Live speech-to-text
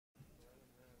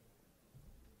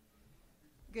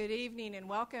Good evening and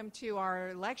welcome to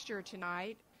our lecture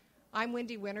tonight. I'm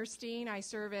Wendy Winterstein. I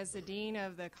serve as the Dean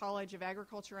of the College of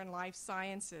Agriculture and Life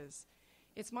Sciences.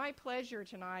 It's my pleasure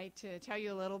tonight to tell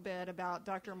you a little bit about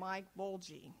Dr. Mike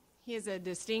Boehlje. He is a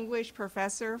distinguished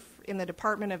professor in the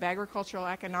Department of Agricultural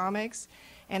Economics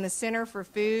and the Center for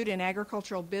Food and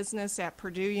Agricultural Business at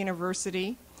Purdue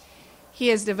University. He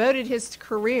has devoted his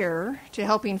career to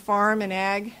helping farm and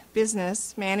ag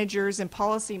business managers and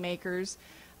policymakers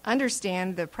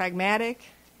understand the pragmatic,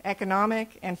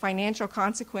 economic, and financial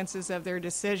consequences of their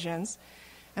decisions.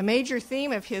 A major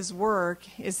theme of his work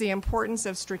is the importance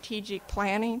of strategic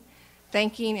planning,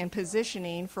 thinking, and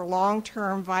positioning for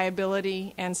long-term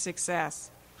viability and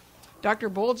success. Dr.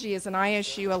 Boehlje is an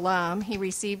ISU alum. He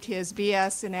received his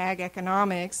BS in Ag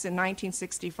Economics in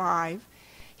 1965.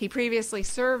 He previously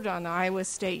served on the Iowa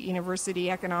State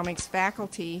University Economics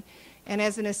faculty and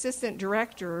as an assistant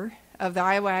director of the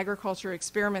Iowa Agriculture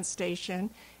Experiment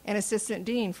Station and Assistant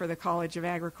Dean for the College of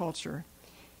Agriculture.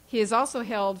 He has also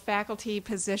held faculty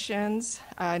positions,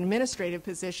 administrative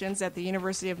positions at the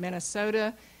University of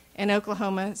Minnesota and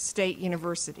Oklahoma State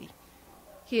University.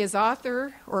 He is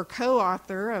author or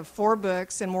co-author of 4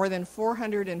 books and more than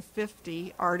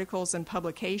 450 articles and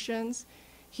publications.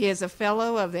 He is a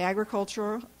fellow of the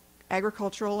Agricultural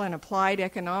and Applied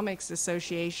Economics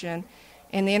Association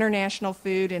and the International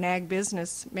Food and Ag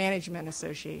Business Management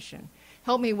Association.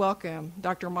 Help me welcome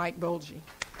Dr. Mike Boehlje.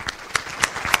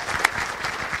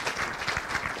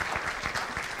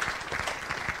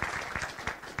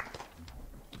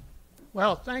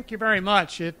 Well, thank you very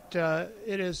much. It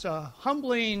is a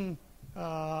humbling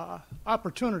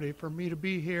opportunity for me to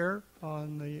be here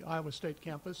on the Iowa State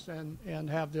campus and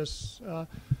have this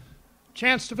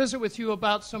chance to visit with you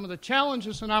about some of the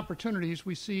challenges and opportunities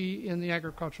we see in the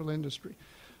agricultural industry.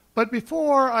 But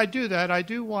before I do that, I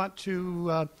do want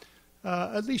to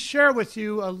at least share with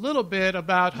you a little bit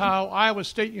about how Iowa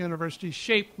State University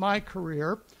shaped my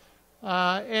career.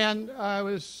 And I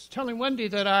was telling Wendy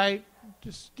that I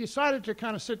just decided to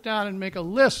kind of sit down and make a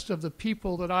list of the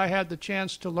people that I had the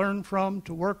chance to learn from,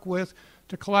 to work with,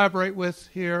 to collaborate with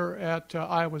here at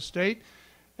Iowa State.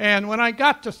 And when I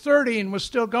got to 30 and was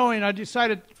still going, I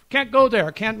decided, can't go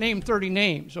there, can't name 30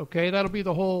 names, okay? That'll be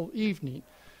the whole evening.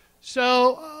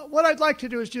 So what I'd like to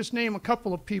do is just name a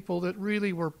couple of people that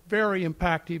really were very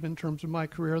impactful in terms of my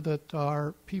career, that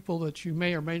are people that you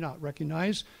may or may not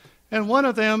recognize. And one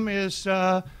of them is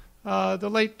the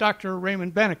late Dr.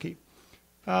 Raymond Boehlje.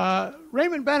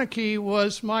 Raymond Boehlje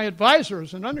was my advisor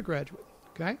as an undergraduate,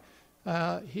 okay?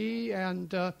 He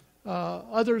and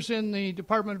others in the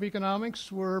Department of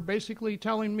Economics were basically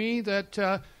telling me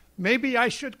that maybe I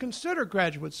should consider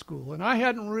graduate school. And I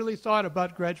hadn't really thought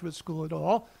about graduate school at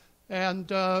all. And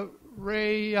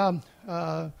Ray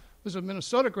was a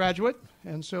Minnesota graduate,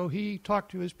 and so he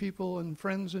talked to his people and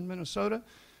friends in Minnesota.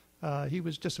 He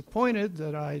was disappointed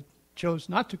that I chose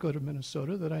not to go to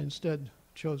Minnesota, that I instead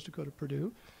chose to go to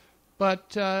Purdue.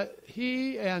 But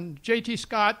he and J.T.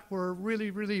 Scott were really,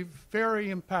 really very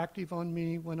impactful on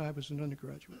me when I was an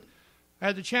undergraduate. I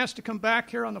had the chance to come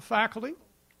back here on the faculty,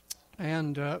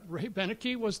 and Ray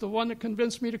Boehlje was the one that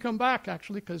convinced me to come back,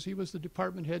 actually, because he was the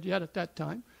department head yet at that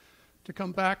time, to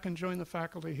come back and join the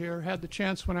faculty here. Had the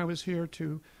chance when I was here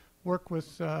to work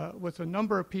with a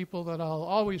number of people that I'll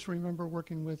always remember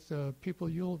working with, people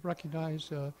you'll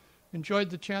recognize. Enjoyed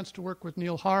the chance to work with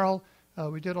Neil Harrell.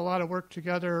 We did a lot of work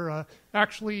together.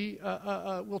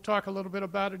 We'll talk a little bit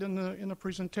about it in the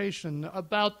presentation.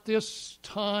 About this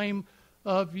time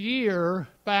of year,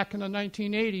 back in the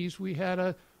 1980s, we had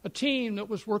a team that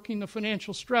was working the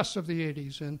financial stress of the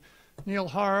 80s. And Neil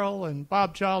Harrell and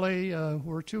Bob Jolly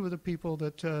were 2 of the people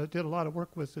that did a lot of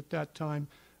work with at that time.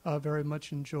 Very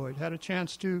much enjoyed. Had a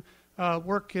chance to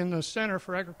work in the Center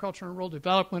for Agriculture and Rural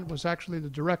Development, was actually the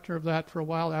director of that for a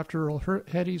while after Earl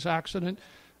Hetty's accident.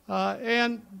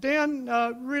 And then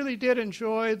really did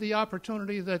enjoy the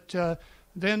opportunity that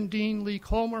then Dean Lee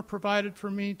Colmer provided for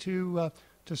me to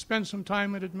spend some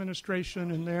time in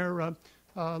administration, and there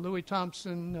Louis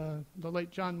Thompson, the late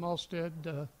John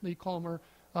Malstead, Lee Colmer,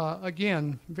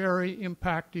 again, very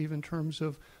impactful in terms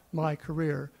of my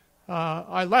career.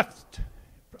 I left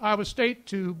Iowa State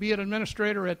to be an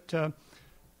administrator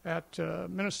at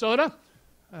Minnesota,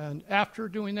 and after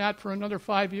doing that for another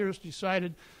 5 years,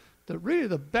 decided that really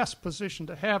the best position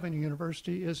to have in a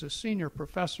university is a senior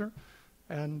professor.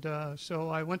 And so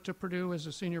I went to Purdue as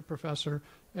a senior professor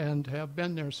and have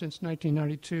been there since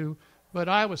 1992. But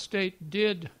Iowa State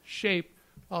did shape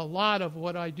a lot of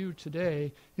what I do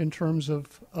today in terms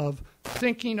of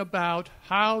thinking about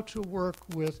how to work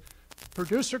with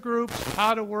producer groups,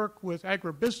 how to work with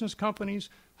agribusiness companies,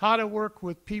 how to work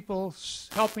with people,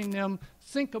 helping them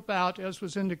think about, as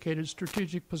was indicated,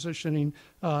 strategic positioning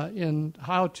in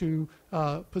how to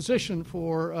position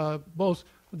for both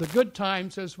the good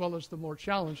times as well as the more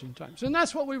challenging times. And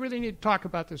that's what we really need to talk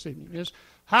about this evening, is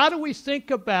how do we think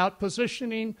about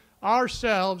positioning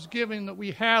ourselves given that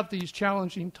we have these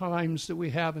challenging times that we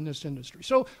have in this industry.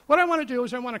 So what I want to do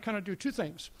is I want to kind of do two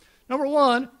things. Number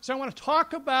one is I want to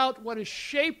talk about what is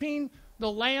shaping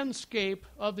the landscape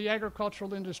of the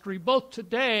agricultural industry, both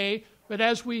today, but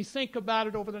as we think about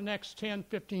it over the next 10,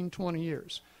 15, 20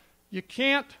 years. You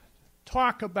can't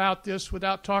talk about this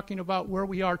without talking about where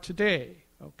we are today,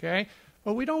 okay?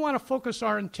 But we don't want to focus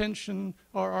our attention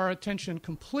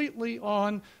completely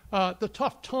on the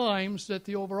tough times that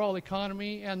the overall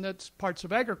economy and that parts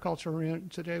of agriculture are in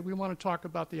today. We want to talk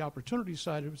about the opportunity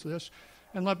side of this.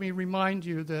 And let me remind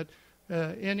you that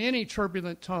in any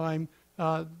turbulent time,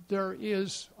 there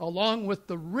is, along with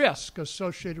the risk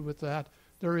associated with that,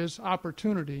 there is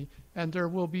opportunity, and there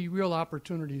will be real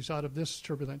opportunities out of this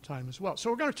turbulent time as well.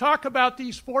 So we're going to talk about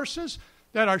these forces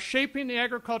that are shaping the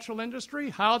agricultural industry,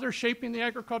 how they're shaping the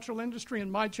agricultural industry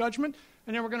in my judgment,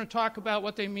 and then we're going to talk about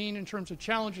what they mean in terms of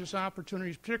challenges and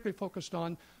opportunities, particularly focused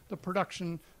on the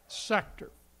production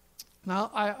sector.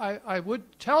 Now, I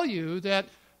would tell you that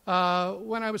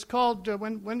when I was called,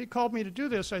 when Wendy called me to do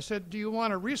this, I said, do you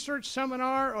want a research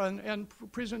seminar and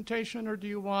presentation, or do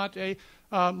you want a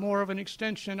more of an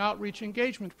extension outreach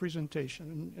engagement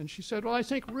presentation? And she said, well, I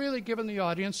think really given the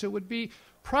audience, it would be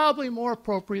probably more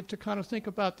appropriate to kind of think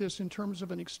about this in terms of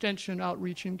an extension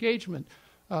outreach engagement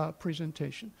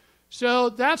presentation. So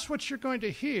that's what you're going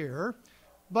to hear.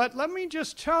 But let me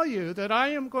just tell you that I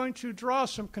am going to draw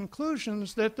some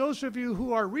conclusions that those of you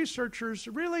who are researchers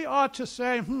really ought to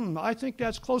say, I think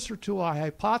that's closer to a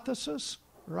hypothesis,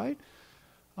 right?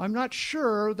 I'm not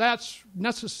sure that's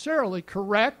necessarily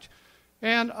correct.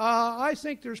 And I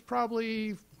think there's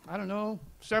probably,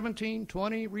 17,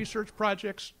 20 research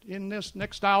projects in this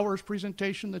next hour's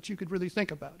presentation that you could really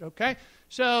think about, okay?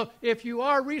 So if you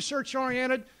are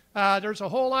research-oriented, there's a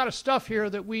whole lot of stuff here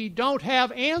that we don't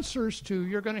have answers to.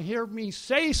 You're going to hear me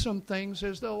say some things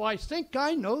as though I think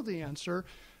I know the answer,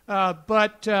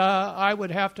 but I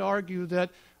would have to argue that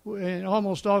in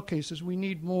almost all cases we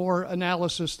need more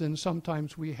analysis than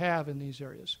sometimes we have in these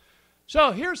areas.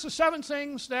 So here's the 7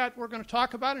 things that we're going to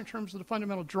talk about in terms of the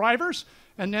fundamental drivers,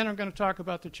 and then I'm going to talk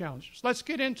about the challenges. Let's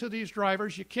get into these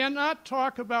drivers. You cannot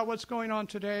talk about what's going on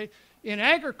today in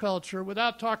agriculture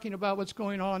without talking about what's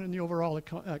going on in the overall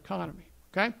economy,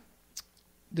 okay?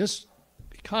 This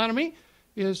economy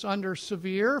is under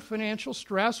severe financial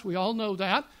stress. We all know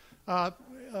that,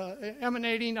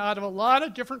 emanating out of a lot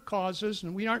of different causes,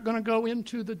 and we aren't going to go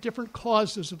into the different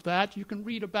causes of that. You can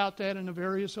read about that in the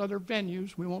various other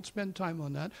venues. We won't spend time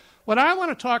on that. What I want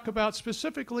to talk about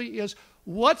specifically is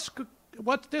what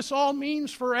this all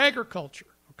means for agriculture,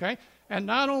 okay? And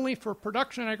not only for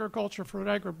production agriculture, for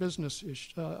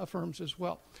agribusiness firms as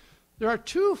well. There are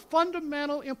 2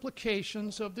 fundamental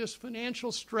implications of this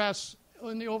financial stress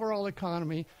in the overall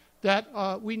economy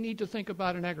that we need to think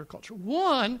about in agriculture.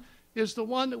 One is the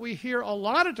one that we hear a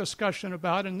lot of discussion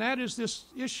about, and that is this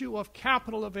issue of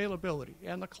capital availability,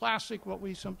 and the classic, what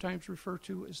we sometimes refer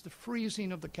to as the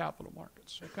freezing of the capital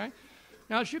markets, okay?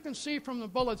 Now, as you can see from the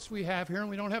bullets we have here, and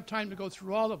we don't have time to go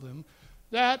through all of them,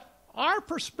 that our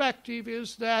perspective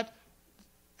is that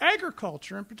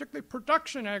agriculture, and particularly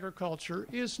production agriculture,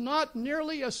 is not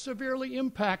nearly as severely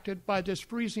impacted by this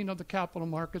freezing of the capital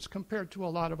markets compared to a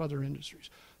lot of other industries.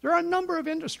 There are a number of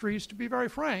industries, to be very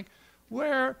frank,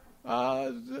 where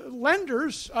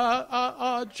lenders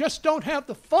just don't have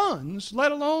the funds,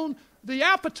 let alone the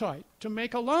appetite to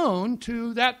make a loan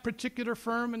to that particular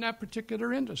firm in that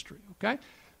particular industry, okay?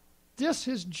 This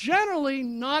has generally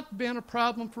not been a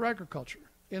problem for agriculture,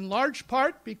 in large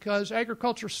part because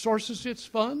agriculture sources its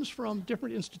funds from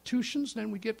different institutions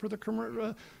than we get for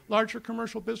the larger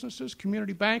commercial businesses.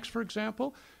 Community banks, for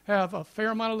example, have a fair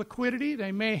amount of liquidity.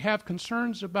 They may have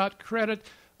concerns about credit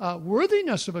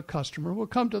worthiness of a customer. We'll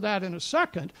come to that in a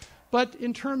second. But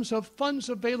in terms of funds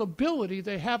availability,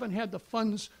 they haven't had the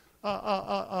funds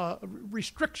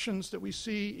restrictions that we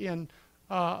see in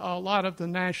a lot of the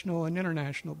national and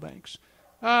international banks.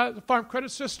 The Farm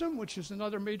Credit System, which is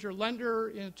another major lender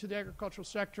into the agricultural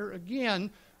sector,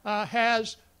 again,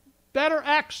 has better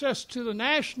access to the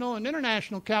national and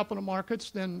international capital markets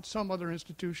than some other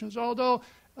institutions, although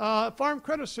Farm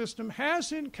Credit System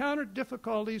has encountered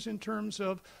difficulties in terms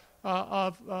of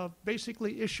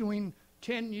basically issuing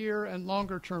 10-year and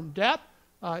longer-term debt.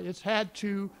 It's had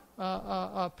to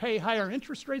pay higher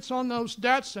interest rates on those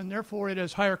debts, and therefore it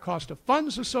has higher cost of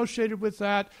funds associated with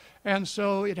that. And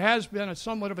so it has been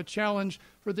somewhat of a challenge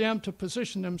for them to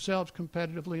position themselves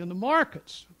competitively in the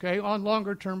markets, okay, on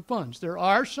longer-term funds. There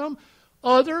are some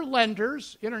other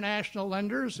lenders, international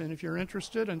lenders, and if you're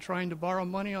interested in trying to borrow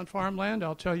money on farmland,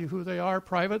 I'll tell you who they are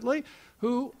privately,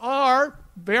 who are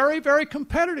very, very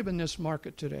competitive in this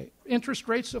market today. Interest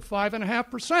rates of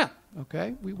 5.5%,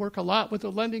 okay? We work a lot with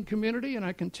the lending community, and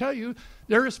I can tell you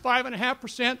there is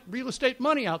 5.5% real estate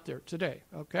money out there today,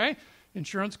 okay?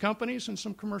 Insurance companies and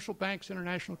some commercial banks,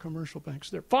 international commercial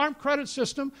banks. Their farm credit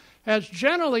system has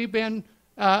generally been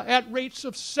at rates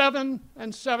of 7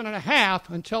 and 7.5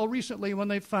 until recently when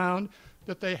they found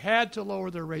that they had to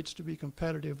lower their rates to be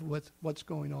competitive with what's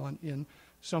going on in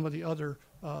some of the other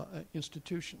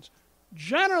institutions.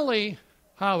 Generally,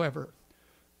 however,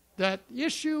 that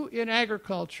issue in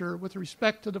agriculture with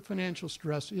respect to the financial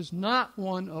stress is not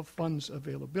one of funds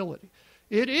availability.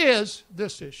 It is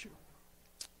this issue.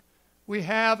 We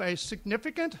have a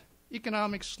significant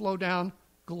economic slowdown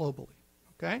globally,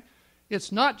 okay?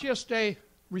 It's not just a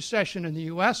recession in the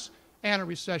U.S. and a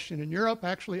recession in Europe.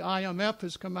 Actually, IMF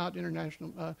has come out,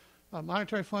 International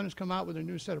Monetary Fund has come out with a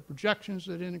new set of projections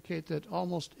that indicate that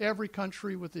almost every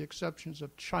country, with the exceptions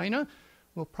of China,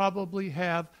 will probably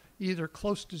have either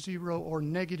close to zero or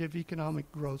negative economic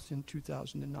growth in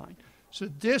 2009. So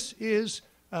this is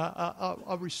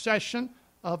a recession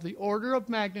of the order of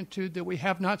magnitude that we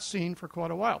have not seen for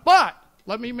quite a while. But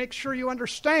let me make sure you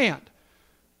understand.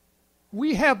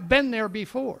 We have been there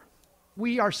before.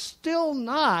 We are still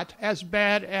not as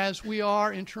bad as we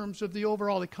are in terms of the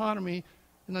overall economy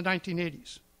in the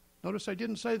 1980s. Notice I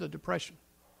didn't say the Depression.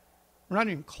 We're not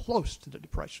even close to the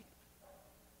Depression.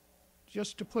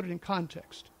 Just to put it in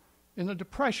context, in the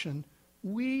Depression,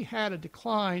 we had a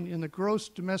decline in the gross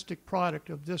domestic product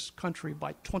of this country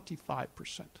by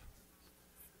 25%.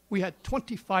 We had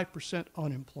 25%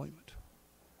 unemployment.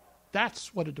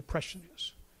 That's what a depression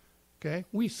is. Okay?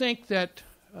 We think that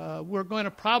we're going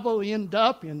to probably end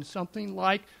up in something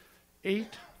like 8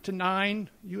 to 9.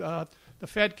 The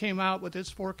Fed came out with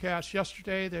its forecast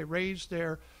yesterday. They raised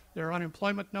their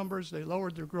unemployment numbers. They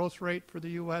lowered their growth rate for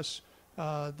the U.S.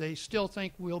 They still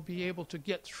think we'll be able to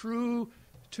get through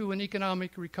to an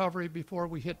economic recovery before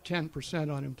we hit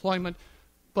 10% unemployment.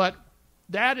 But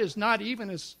that is not even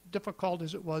as difficult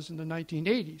as it was in the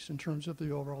 1980s in terms of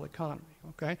the overall economy,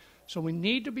 okay? So we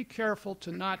need to be careful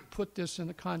to not put this in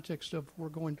the context of we're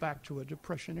going back to a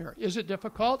depression era. Is it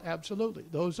difficult? Absolutely.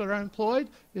 Those that are unemployed,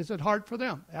 is it hard for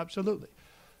them? Absolutely.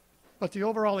 But the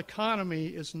overall economy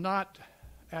is not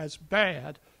as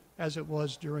bad as it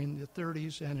was during the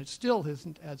 30s, and it still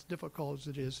isn't as difficult as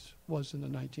it was in the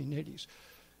 1980s.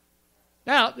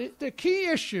 Now, the key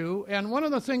issue, and one of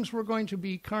the things we're going to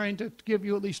be trying to give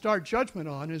you at least our judgment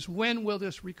on, is when will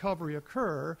this recovery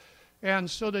occur, and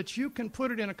so that you can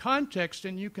put it in a context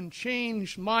and you can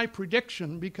change my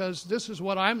prediction, because this is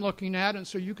what I'm looking at, and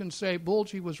so you can say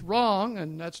Boehlje was wrong,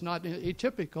 and that's not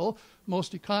atypical.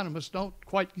 Most economists don't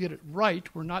quite get it right.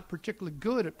 We're not particularly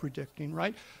good at predicting,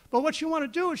 right? But what you want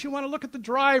to do is you want to look at the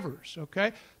drivers,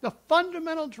 okay? The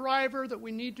fundamental driver that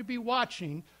we need to be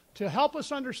watching to help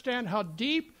us understand how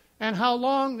deep and how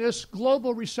long this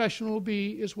global recession will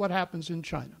be is what happens in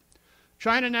China.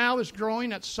 China now is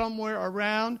growing at somewhere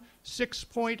around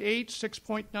 6.8,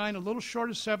 6.9, a little short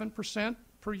of 7%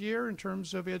 per year in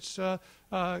terms of its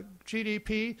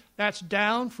GDP. That's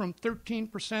down from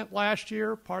 13% last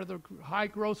year. Part of the high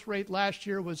growth rate last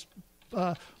year was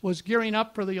gearing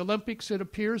up for the Olympics, it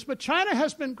appears. But China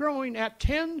has been growing at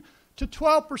 10 to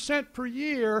 12% per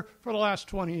year for the last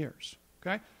 20 years.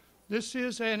 Okay? This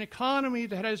is an economy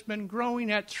that has been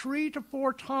growing at 3 to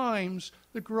 4 times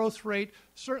the growth rate,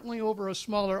 certainly off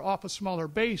a smaller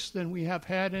base than we have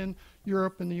had in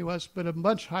Europe and the U.S., but a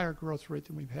much higher growth rate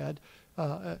than we've had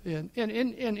in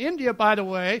India, by the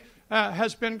way,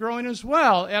 has been growing as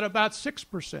well at about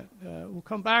 6%. We'll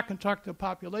come back and talk to the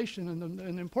population and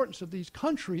the importance of these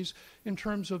countries in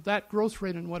terms of that growth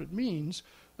rate and what it means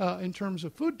in terms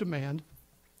of food demand.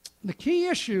 The key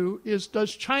issue is,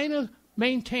 does China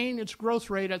maintain its growth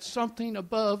rate at something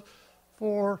above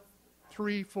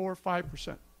 3, 4,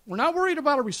 5%. We're not worried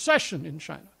about a recession in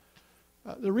China.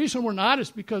 The reason we're not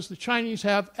is because the Chinese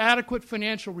have adequate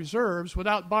financial reserves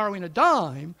without borrowing a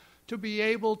dime to be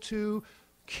able to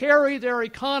carry their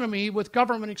economy with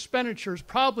government expenditures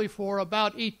probably for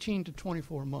about 18 to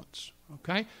 24 months.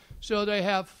 Okay? So they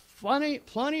have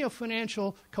plenty of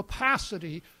financial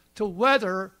capacity to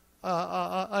weather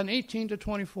an 18 to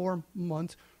 24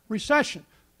 month recession.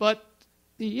 But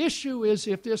the issue is,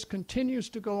 if this continues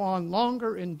to go on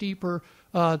longer and deeper,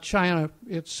 China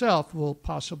itself will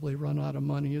possibly run out of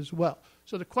money as well.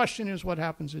 So the question is what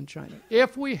happens in China.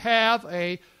 If we have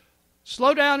a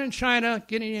slowdown in China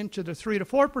getting into the 3 to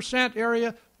 4%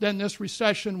 area, then this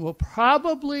recession will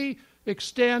probably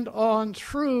extend on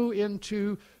through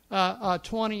into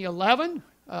 2011,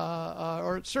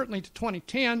 or certainly to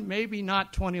 2010, maybe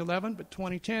not 2011, but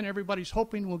 2010. Everybody's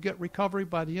hoping we'll get recovery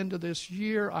by the end of this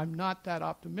year. I'm not that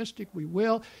optimistic we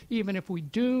will. Even if we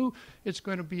do, it's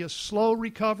going to be a slow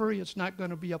recovery. It's not going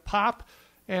to be a pop.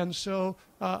 And so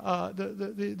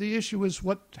the issue is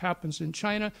what happens in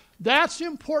China. That's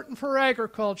important for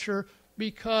agriculture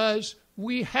because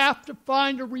we have to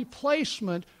find a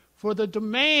replacement for the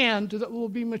demand that will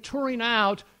be maturing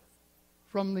out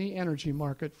from the energy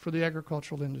market for the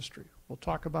agricultural industry. We'll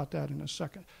talk about that in a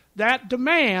second. That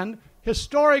demand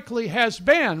historically has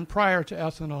been, prior to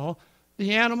ethanol,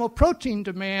 the animal protein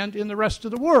demand in the rest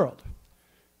of the world.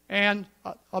 And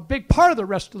a big part of the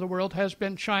rest of the world has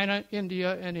been China,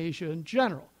 India, and Asia in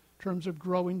general, in terms of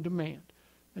growing demand.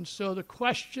 And so the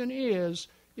question is,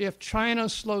 if China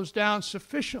slows down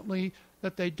sufficiently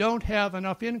that they don't have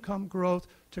enough income growth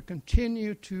to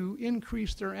continue to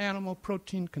increase their animal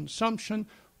protein consumption,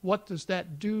 what does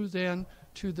that do then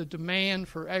to the demand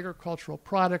for agricultural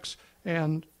products?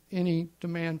 And any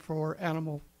demand for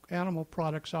animal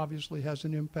products obviously has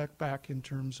an impact back in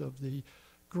terms of the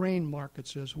grain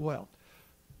markets as well.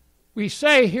 We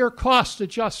say here costs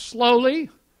adjust slowly,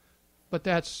 but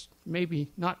that's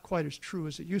maybe not quite as true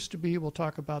as it used to be. We'll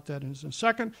talk about that in a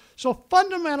second. So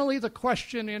fundamentally, the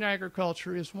question in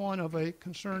agriculture is one of a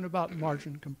concern about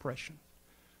margin compression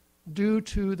due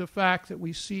to the fact that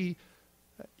we see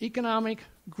economic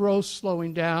growth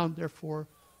slowing down, therefore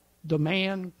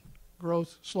demand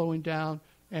growth slowing down,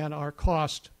 and our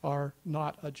costs are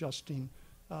not adjusting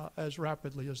as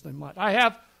rapidly as they might.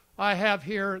 I have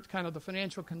here kind of the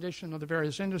financial condition of the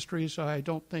various industries. I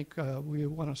don't think we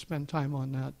want to spend time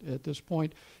on that at this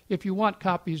point. If you want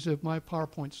copies of my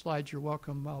PowerPoint slides, you're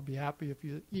welcome. I'll be happy if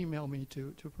you email me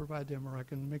to provide them, or I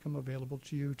can make them available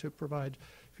to you to provide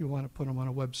if you want to put them on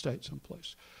a website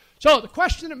someplace. So the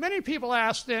question that many people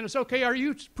ask then is, okay, are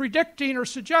you predicting or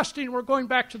suggesting we're going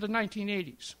back to the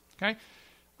 1980s? Okay.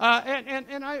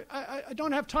 And I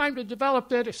don't have time to develop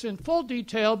this in full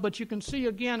detail, but you can see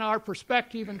again our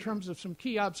perspective in terms of some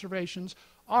key observations.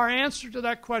 Our answer to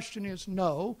that question is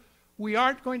no. We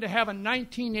aren't going to have a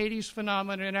 1980s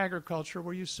phenomenon in agriculture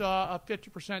where you saw a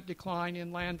 50% decline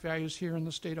in land values here in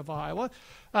the state of Iowa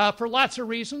for lots of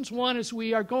reasons. One is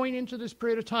we are going into this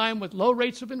period of time with low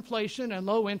rates of inflation and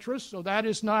low interest, so that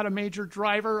is not a major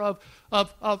driver of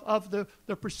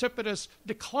the precipitous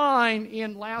decline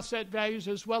in asset values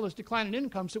as well as decline in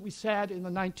incomes that we had in the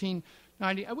 1990s.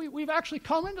 We've actually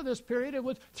come into this period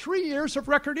with 3 years of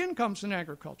record incomes in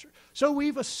agriculture. So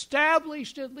we've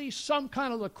established at least some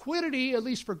kind of liquidity, at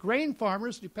least for grain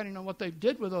farmers, depending on what they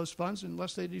did with those funds,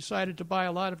 unless they decided to buy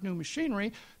a lot of new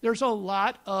machinery. There's a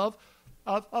lot of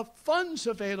funds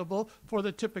available for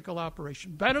the typical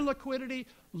operation. Better liquidity,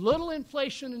 little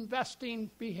inflation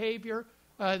investing behavior.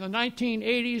 In the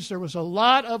 1980s, there was a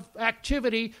lot of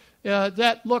activity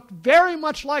that looked very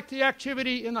much like the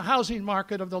activity in the housing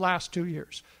market of the last 2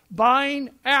 years. Buying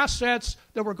assets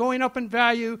that were going up in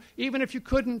value, even if you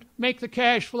couldn't make the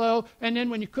cash flow, and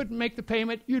then when you couldn't make the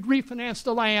payment, you'd refinance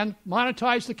the land,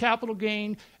 monetize the capital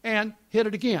gain, and hit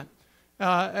it again.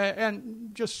 And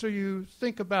just so you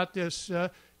think about this,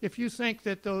 if you think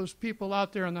that those people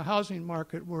out there in the housing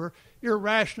market were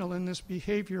irrational in this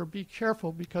behavior, be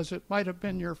careful, because it might have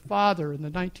been your father in the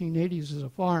 1980s as a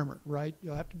farmer, right?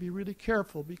 You'll have to be really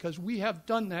careful because we have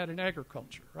done that in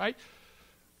agriculture, right?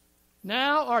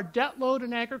 Now our debt load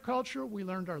in agriculture, we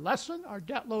learned our lesson. Our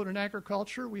debt load in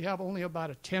agriculture, we have only about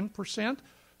a 10%,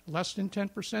 less than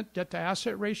 10%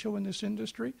 debt-to-asset ratio in this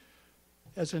industry.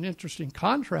 As an interesting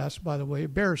contrast, by the way,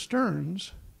 Bear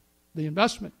Stearns, the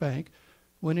investment bank,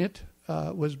 when it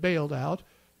was bailed out,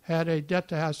 had a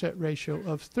debt-to-asset ratio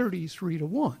of 33 to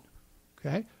 1,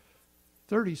 okay?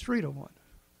 33 to 1.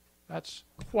 That's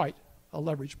quite a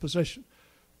leveraged position.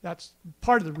 That's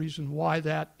part of the reason why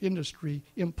that industry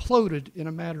imploded in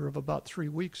a matter of about 3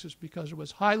 weeks, is because it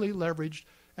was highly leveraged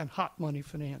and hot money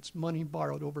finance, money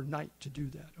borrowed overnight to do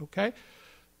that, okay?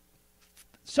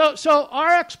 So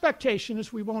our expectation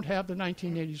is we won't have the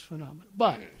 1980s phenomenon,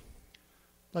 but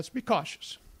let's be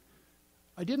cautious.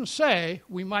 I didn't say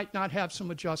we might not have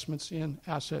some adjustments in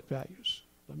asset values.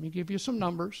 Let me give you some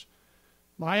numbers.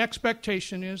 My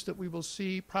expectation is that we will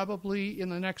see probably in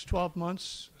the next 12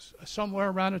 months somewhere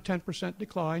around a 10%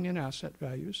 decline in asset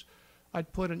values.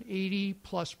 I'd put an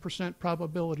 80+%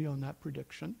 probability on that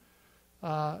prediction.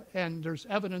 And there's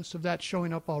evidence of that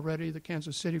showing up already. The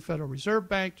Kansas City Federal Reserve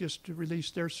Bank just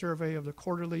released their survey of the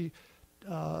quarterly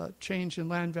change in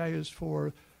land values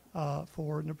for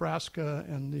Nebraska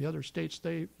and the other states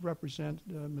they represent.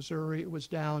 Missouri, it was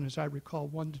down, as I recall,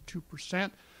 1 to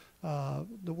 2%.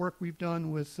 The work we've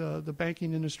done with the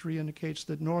banking industry indicates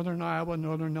that northern Iowa,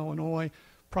 northern Illinois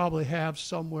probably have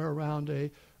somewhere around a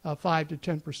 5 to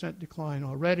 10% decline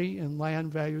already in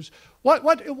land values.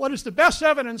 What is the best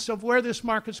evidence of where this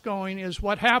market's going is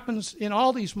what happens in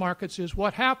all these markets is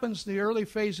what happens in the early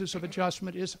phases of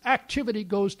adjustment is activity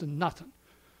goes to nothing.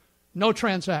 No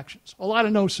transactions, a lot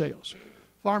of no sales.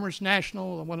 Farmers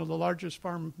National, one of the largest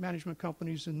farm management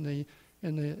companies in the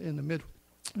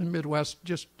Midwest,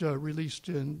 just released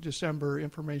in December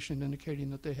information indicating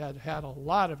that they had a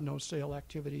lot of no sale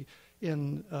activity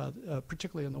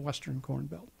particularly in the western Corn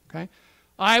Belt. Okay,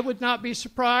 I would not be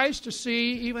surprised to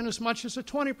see even as much as a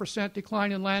 20%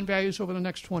 decline in land values over the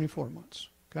next 24 months.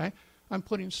 Okay, I'm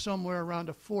putting somewhere around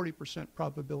a 40%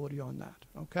 probability on that.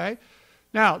 Okay.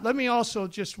 Now, let me also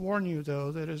just warn you,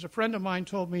 though, that as a friend of mine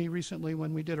told me recently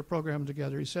when we did a program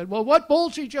together, he said, well, what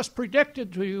Boehlje just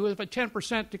predicted to you of a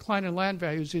 10% decline in land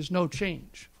values is no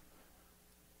change.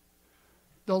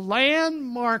 The land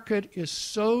market is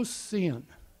so thin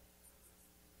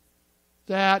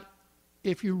that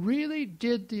if you really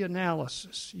did the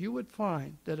analysis, you would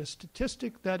find that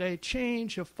a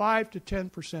change of 5 to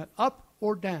 10% up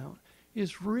or down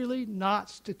is really not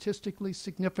statistically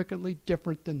significantly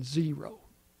different than zero.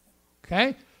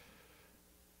 Okay?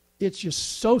 It's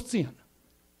just so thin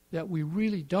that we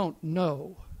really don't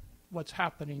know what's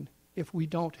happening if we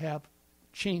don't have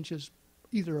changes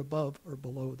either above or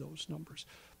below those numbers.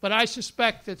 But I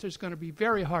suspect that it's going to be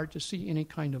very hard to see any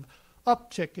kind of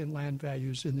uptick in land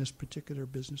values in this particular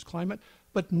business climate,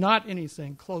 but not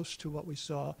anything close to what we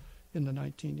saw in the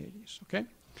 1980s. Okay?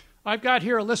 I've got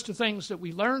here a list of things that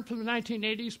we learned from the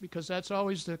 1980s because that's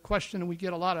always the question we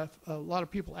get a lot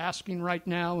of people asking right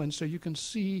now, and so you can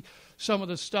see some of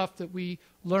the stuff that we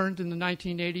learned in the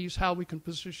 1980s, how we can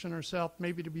position ourselves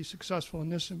maybe to be successful in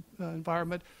this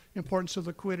environment, importance of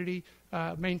liquidity,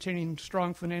 maintaining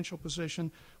strong financial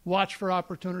position, watch for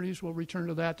opportunities. We'll return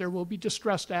to that. There will be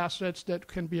distressed assets that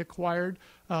can be acquired.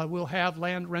 We'll have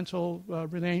land rental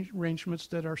arrangements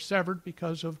that are severed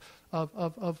because of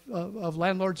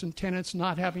landlords and tenants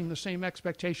not having the same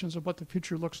expectations of what the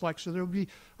future looks like. So there will be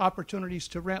opportunities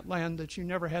to rent land that you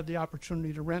never had the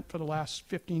opportunity to rent for the last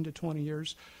 15 to 20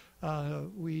 years.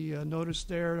 We noticed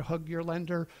there, hug your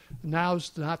lender.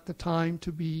 Now's not the time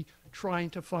to be trying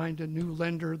to find a new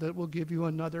lender that will give you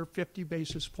another 50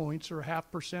 basis points or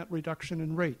 0.5% reduction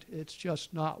in rate. It's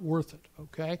just not worth it,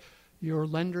 okay? Your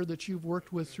lender that you've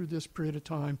worked with through this period of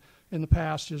time in the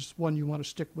past is one you want to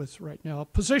stick with right now.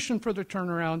 Position for the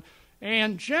turnaround.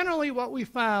 And generally what we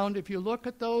found, if you look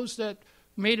at those that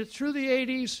made it through the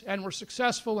 80s and were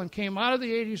successful and came out of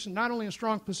the 80s and not only in a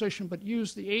strong position but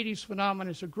used the 80s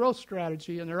phenomenon as a growth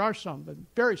strategy, and there are some, but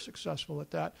very successful at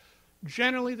that,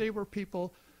 generally they were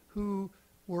people who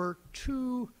were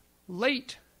too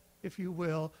late, if you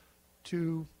will,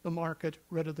 to the market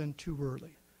rather than too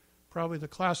early. Probably the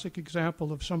classic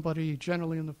example of somebody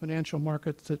generally in the financial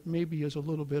market that maybe is a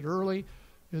little bit early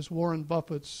is Warren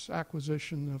Buffett's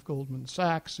acquisition of Goldman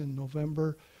Sachs in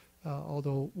November.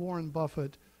 Although Warren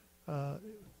Buffett,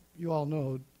 you all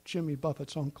know Jimmy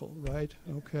Buffett's uncle, right?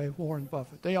 Okay, Warren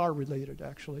Buffett. They are related,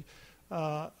 actually.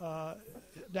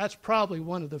 That's probably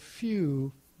one of the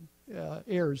few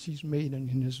errors he's made in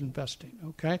his investing,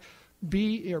 okay?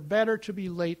 Better to be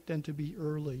late than to be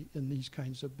early in these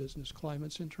kinds of business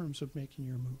climates in terms of making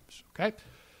your moves, okay?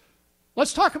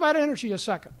 Let's talk about energy a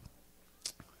second.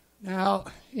 Now,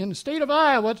 in the state of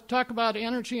Iowa, to talk about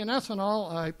energy and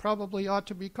ethanol, I probably ought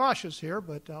to be cautious here,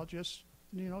 but I'll just,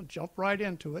 jump right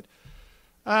into it.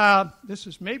 This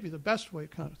is maybe the best way to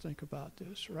kind of think about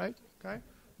this, right? Okay.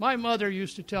 My mother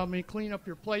used to tell me, clean up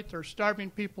your plate. There are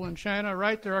starving people in China,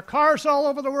 right? There are cars all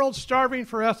over the world starving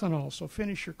for ethanol, so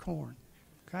finish your corn,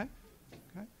 okay?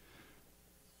 Okay.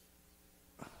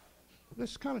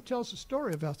 This kind of tells the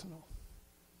story of ethanol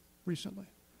recently.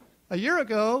 A year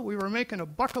ago, we were making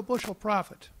 $1 a bushel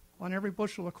profit on every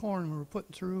bushel of corn we were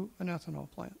putting through an ethanol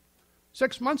plant.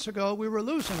 6 months ago, we were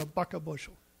losing $1 a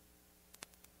bushel.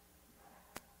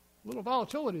 A little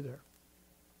volatility there,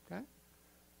 okay?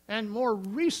 And more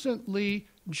recently,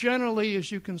 generally,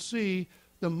 as you can see,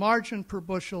 the margin per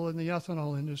bushel in the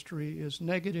ethanol industry is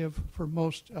negative for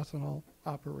most ethanol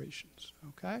operations,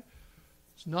 okay?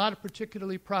 It's not a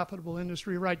particularly profitable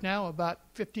industry right now. About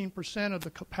 15% of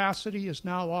the capacity is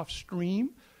now off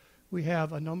stream. We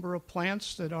have a number of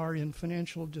plants that are in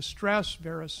financial distress,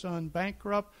 Vera Sun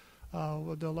bankrupt. one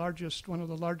of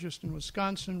the largest in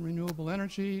Wisconsin, renewable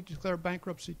energy, declared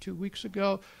bankruptcy 2 weeks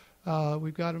ago.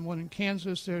 We've got one in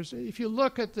Kansas. If you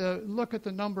look at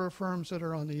the number of firms that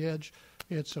are on the edge,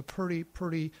 it's a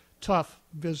pretty tough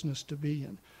business to be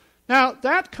in. Now,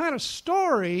 that kind of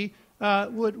story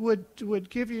would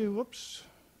give you, whoops.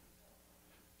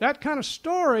 That kind of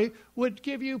story would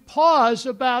give you pause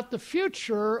about the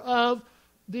future of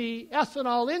the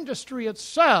ethanol industry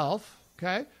itself,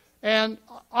 okay? And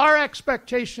our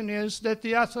expectation is that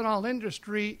the ethanol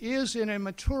industry is in a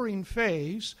maturing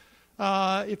phase.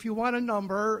 If you want a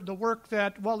number, the work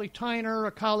that Wally Tyner,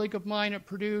 a colleague of mine at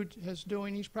Purdue, is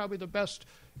doing, he's probably the best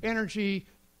energy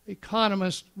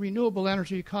economist, renewable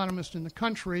energy economist in the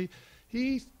country.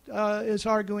 He is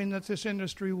arguing that this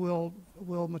industry will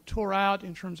mature out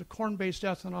in terms of corn-based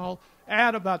ethanol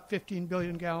at about 15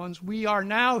 billion gallons. We are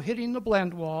now hitting the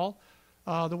blend wall.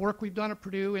 The work we've done at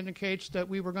Purdue indicates that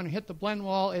we were going to hit the blend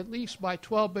wall at least by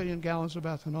 12 billion gallons of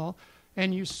ethanol.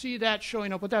 And you see that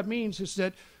showing up. What that means is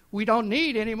that we don't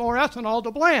need any more ethanol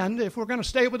to blend if we're going to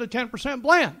stay with a 10%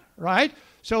 blend, right?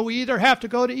 So we either have to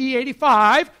go to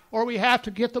E85 or we have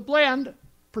to get the blend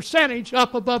percentage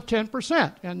up above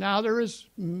 10%. And now there is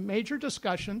major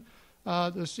discussion.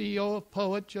 The CEO of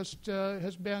POET just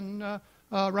has been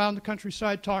around the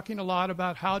countryside talking a lot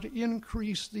about how to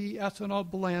increase the ethanol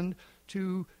blend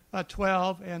to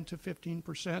 12 and to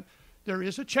 15%. There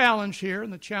is a challenge here,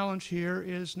 and the challenge here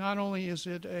is not only is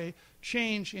it a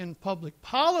change in public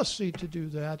policy to do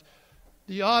that,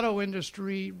 the auto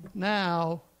industry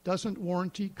now doesn't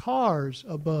warranty cars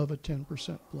above a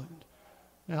 10% blend.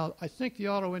 Now, I think the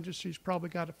auto industry's probably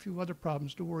got a few other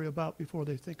problems to worry about before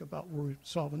they think about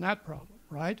solving that problem,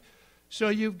 right? So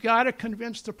you've got to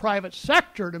convince the private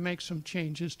sector to make some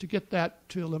changes to get that,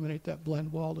 to eliminate that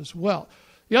blend wall as well.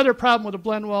 The other problem with the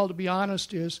blend wall, to be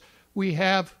honest, is we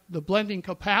have the blending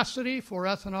capacity for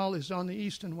ethanol is on the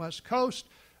east and west coast.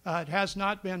 It has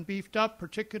not been beefed up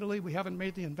particularly. We haven't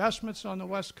made the investments on the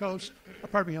west coast,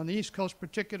 on the east coast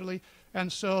particularly. And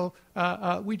so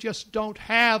we just don't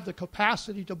have the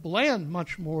capacity to blend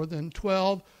much more than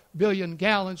 12 billion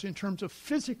gallons in terms of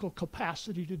physical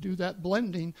capacity to do that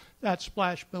blending, that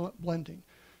splash blending.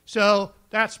 So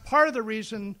that's part of the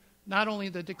reason, not only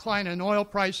the decline in oil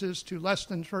prices to less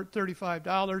than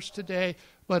 $35 today,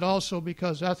 but also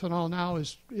because ethanol now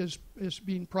is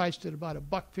being priced at about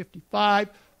 $1.55,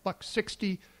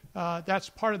 $1.60. That's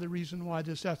part of the reason why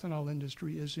this ethanol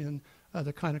industry is in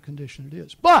the kind of condition it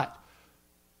is. But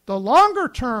the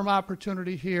longer-term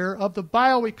opportunity here of the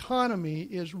bioeconomy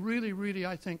is really,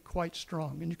 I think, quite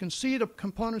strong. And you can see the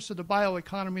components of the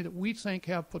bioeconomy that we think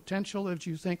have potential as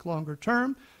you think longer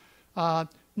term.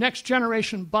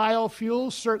 Next-generation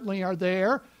biofuels certainly are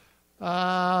there.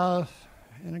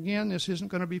 And again, this isn't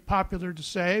going to be popular to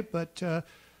say, but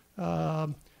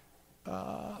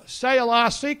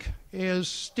cellulosic is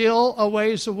still a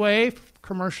ways away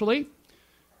commercially.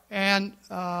 And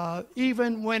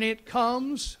even when it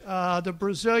comes, the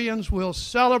Brazilians will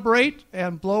celebrate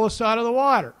and blow us out of the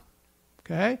water.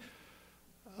 Okay?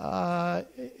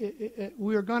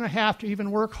 We're going to have to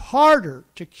even work harder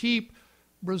to keep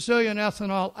Brazilian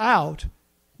ethanol out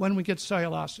when we get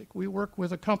cellulosic. We work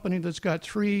with a company that's got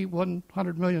 3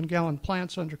 100 million gallon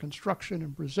plants under construction in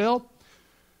Brazil.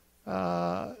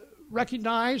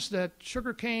 Recognize that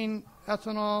sugarcane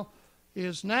ethanol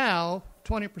is now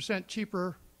 20%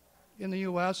 cheaper in the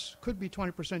U.S., could be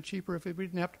 20% cheaper if we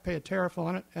didn't have to pay a tariff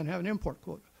on it and have an import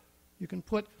quota. You can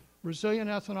put Brazilian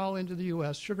ethanol into the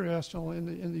U.S., sugar ethanol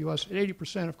in the U.S. at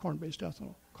 80% of corn-based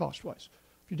ethanol, cost-wise.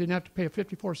 If you didn't have to pay a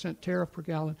 54-cent tariff per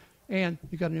gallon and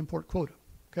you got an import quota,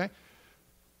 okay?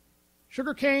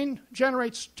 Sugarcane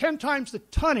generates 10 times the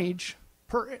tonnage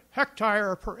per hectare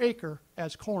or per acre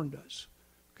as corn does,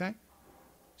 okay?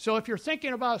 So if you're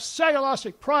thinking about a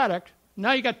cellulosic product,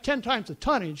 now you got 10 times the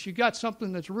tonnage. You got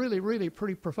something that's really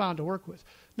pretty profound to work with.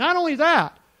 Not only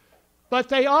that, but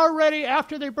they already,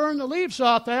 after they burn the leaves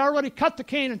off, they already cut the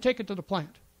cane and take it to the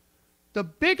plant. The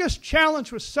biggest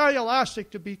challenge with cellulosic,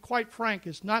 to be quite frank,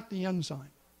 is not the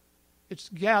enzyme. It's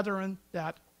gathering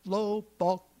that low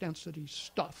bulk density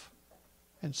stuff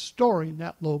and storing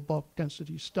that low bulk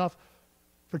density stuff,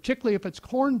 particularly if it's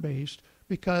corn-based,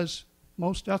 because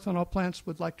most ethanol plants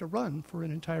would like to run for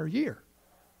an entire year.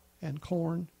 And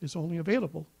corn is only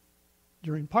available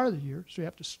during part of the year, so you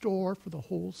have to store for the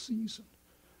whole season.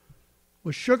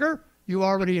 With sugar, you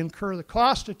already incur the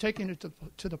cost of taking it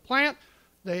to the plant.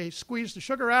 They squeeze the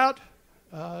sugar out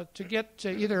to get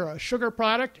to either a sugar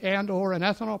product and or an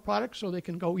ethanol product, so they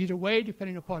can go either way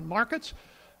depending upon markets.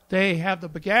 They have the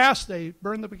bagasse. They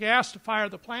burn the bagasse to fire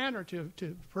the plant or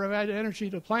to provide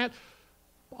energy to the plant.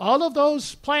 All of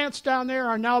those plants down there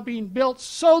are now being built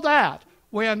so that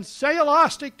when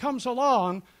cellulosic comes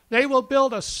along, they will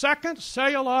build a second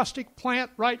cellulosic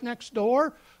plant right next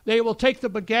door. They will take the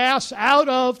bagasse out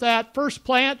of that first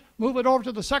plant, move it over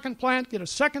to the second plant, get a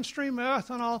second stream of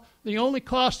ethanol. The only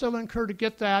cost they'll incur to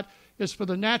get that is for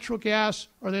the natural gas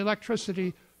or the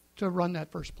electricity to run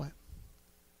that first plant.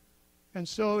 And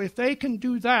so if they can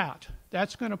do that,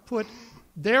 that's going to put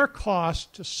their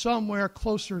cost to somewhere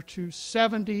closer to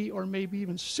 70 or maybe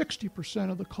even 60%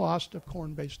 of the cost of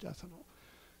corn-based ethanol.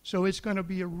 So it's going to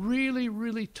be a really,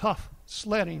 really tough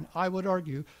sledding, I would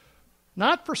argue.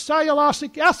 Not for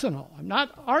cellulosic ethanol. I'm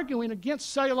not arguing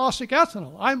against cellulosic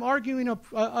ethanol. I'm arguing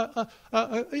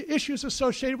issues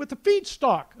associated with the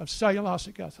feedstock of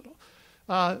cellulosic ethanol.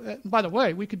 By the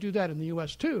way, we could do that in the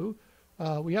U.S. too.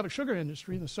 We have a sugar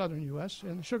industry in the southern U.S.,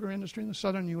 and the sugar industry in the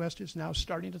southern U.S. is now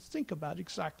starting to think about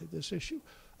exactly this issue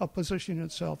of positioning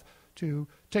itself to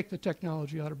take the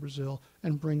technology out of Brazil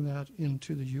and bring that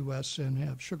into the U.S. and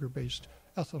have sugar-based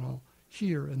ethanol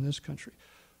here in this country.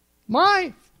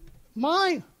 My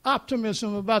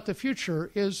optimism about the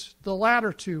future is the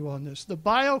latter two on this, the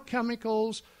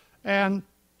biochemicals and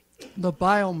the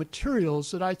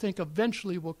biomaterials that I think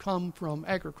eventually will come from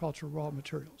agricultural raw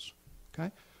materials.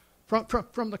 Okay?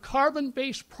 From the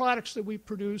carbon-based products that we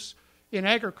produce in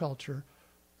agriculture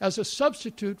as a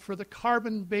substitute for the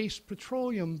carbon-based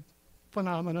petroleum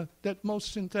phenomena that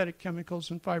most synthetic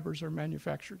chemicals and fibers are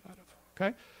manufactured out of.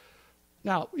 Okay?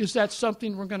 Now, is that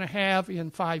something we're going to have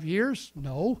in 5 years?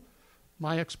 No.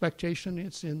 My expectation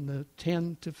is in the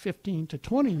 10 to 15 to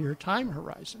 20-year time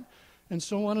horizon. And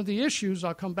so one of the issues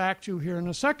I'll come back to here in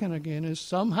a second again is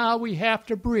somehow we have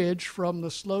to bridge from the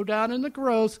slowdown in the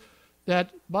growth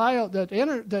that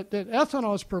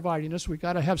ethanol is providing us. We've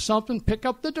got to have something pick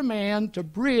up the demand to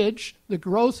bridge the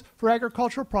growth for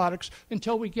agricultural products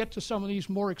until we get to some of these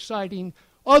more exciting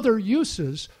other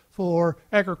uses for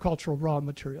agricultural raw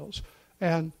materials.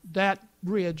 And that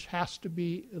bridge has to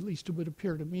be, at least it would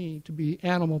appear to me, to be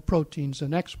animal proteins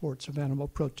and exports of animal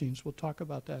proteins. We'll talk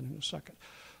about that in a second.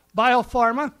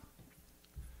 Biopharma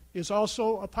is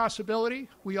also a possibility.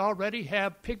 We already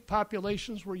have pig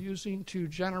populations we're using to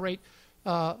generate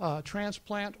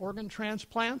organ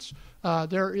transplants.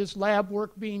 There is lab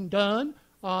work being done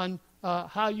on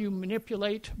how you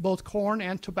manipulate both corn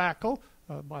and tobacco.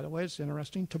 By the way, it's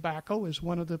interesting. Tobacco is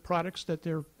one of the products that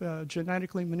they're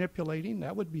genetically manipulating.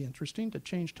 That would be interesting, to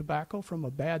change tobacco from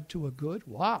a bad to a good.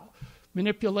 Wow.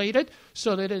 Manipulate it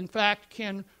so that, in fact,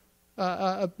 can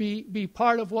be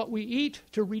part of what we eat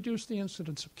to reduce the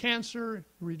incidence of cancer,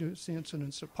 reduce the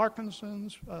incidence of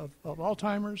Parkinson's, of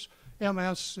Alzheimer's,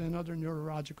 MS, and other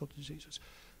neurological diseases.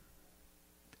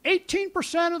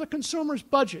 18% of the consumer's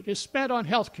budget is spent on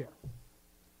health care.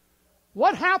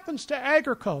 What happens to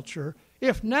agriculture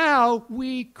if now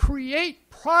we create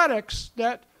products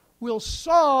that will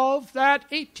solve that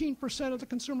 18% of the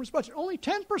consumer's budget? Only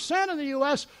 10% in the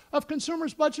U.S. of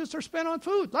consumers' budgets are spent on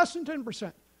food, less than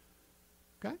 10%.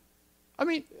 Okay? I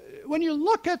mean, when you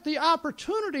look at the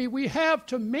opportunity we have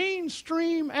to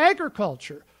mainstream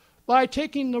agriculture by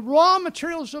taking the raw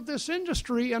materials of this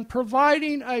industry and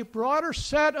providing a broader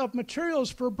set of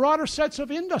materials for broader sets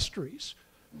of industries,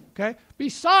 okay,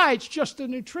 besides just the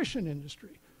nutrition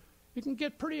industry, you can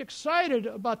get pretty excited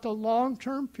about the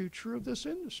long-term future of this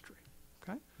industry.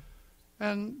 Okay?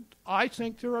 And I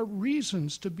think there are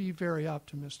reasons to be very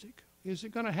optimistic. Is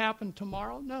it going to happen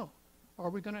tomorrow? No. Are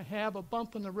we going to have a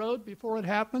bump in the road before it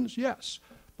happens? Yes.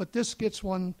 But this gets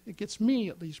it gets me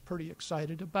at least pretty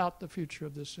excited about the future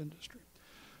of this industry.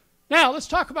 Now, let's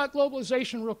talk about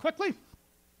globalization real quickly.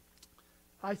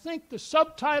 I think the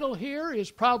subtitle here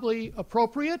is probably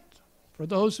appropriate for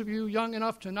those of you young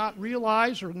enough to not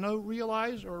realize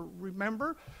or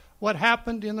remember what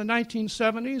happened in the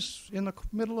 1970s in the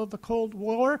middle of the Cold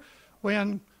War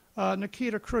when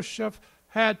Nikita Khrushchev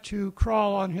had to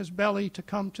crawl on his belly to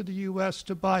come to the U.S.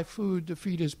 to buy food to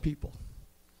feed his people.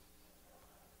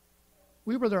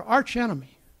 We were their arch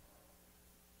enemy.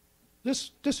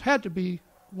 This had to be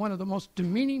one of the most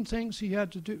demeaning things he had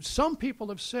to do. Some people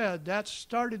have said that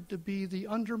started to be the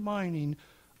undermining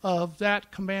of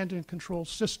that command and control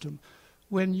system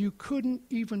when you couldn't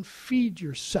even feed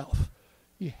yourself.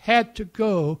 You had to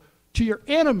go to your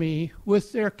enemy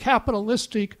with their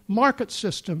capitalistic market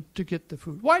system to get the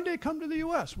food. Why did they come to the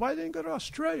U.S.? Why didn't they go to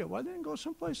Australia? Why didn't they go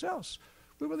someplace else?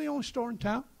 We were the only store in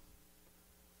town.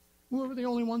 We were the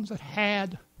only ones that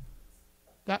had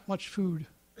that much food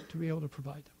to be able to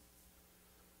provide them.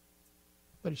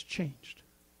 But it's changed.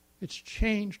 It's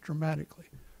changed dramatically.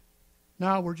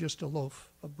 Now we're just a loaf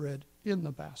of bread in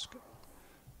the basket.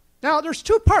 Now, there's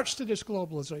two parts to this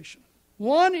globalization.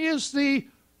 One is the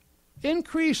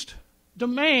increased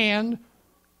demand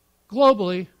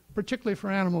globally, particularly for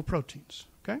animal proteins.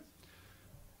 Okay?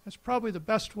 That's probably the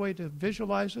best way to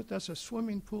visualize it. That's a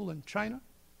swimming pool in China.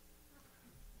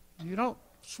 You don't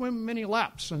swim many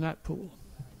laps in that pool,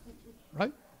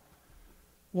 right?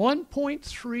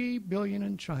 1.3 billion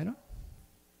in China,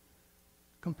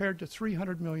 compared to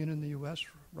 300 million in the U.S.,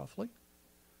 roughly.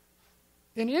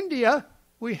 In India,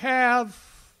 we have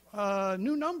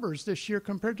new numbers this year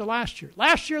compared to last year.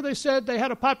 Last year, they said they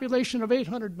had a population of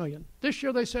 800 million. This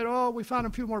year, they said, oh, we found a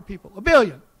few more people, 1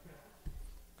 billion.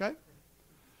 Okay?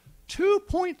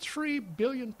 2.3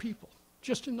 billion people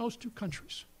just in those two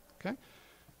countries. Okay?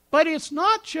 But it's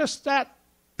not just that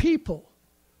people.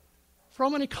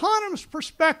 From an economist's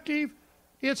perspective,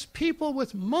 it's people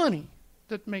with money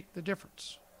that make the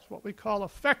difference. It's what we call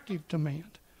effective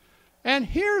demand. And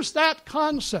here's that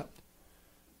concept.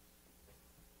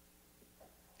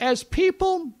 As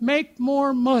people make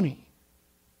more money,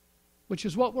 which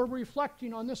is what we're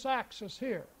reflecting on this axis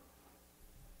here,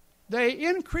 they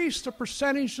increase the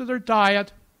percentage of their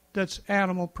diet that's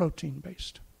animal protein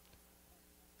based.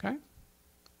 Okay?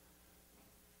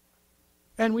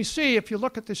 And we see, if you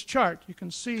look at this chart, you can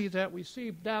see that we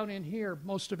see down in here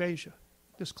most of Asia,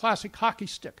 this classic hockey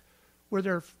stick, where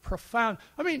they're profound.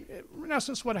 I mean, in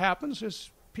essence, what happens is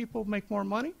people make more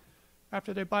money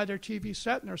after they buy their TV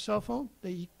set and their cell phone.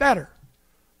 They eat better.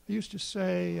 I used to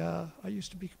say, I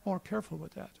used to be more careful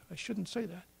with that. I shouldn't say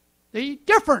that. They eat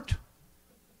different,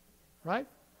 right?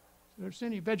 If there's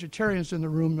any vegetarians in the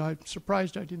room, I'm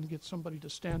surprised I didn't get somebody to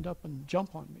stand up and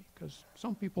jump on me, because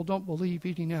some people don't believe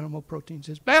eating animal proteins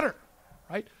is better,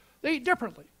 right? They eat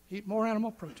differently, eat more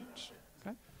animal proteins.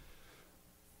 Okay?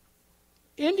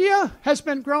 India has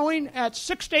been growing at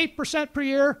 6 to 8% per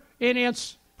year in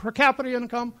its per capita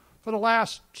income for the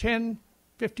last 10,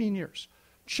 15 years.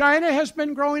 China has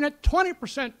been growing at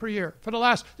 20% per year for the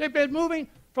last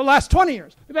 20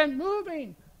 years. They've been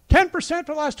moving 10%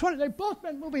 for the last 20. They've both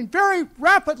been moving very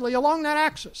rapidly along that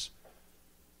axis.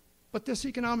 But this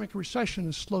economic recession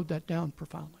has slowed that down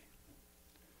profoundly.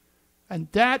 And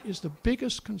that is the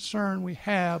biggest concern we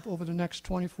have over the next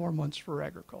 24 months for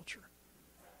agriculture,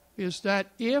 is that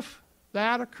if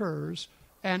that occurs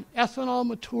and ethanol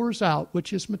matures out,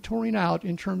 which is maturing out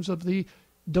in terms of the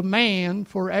demand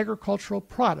for agricultural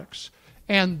products,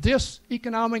 and this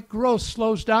economic growth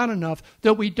slows down enough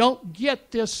that we don't get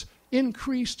this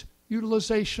increased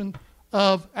utilization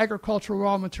of agricultural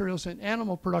raw materials and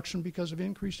animal production because of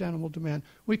increased animal demand,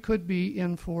 we could be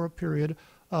in for a period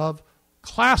of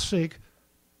classic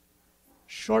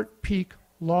short peak,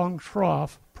 long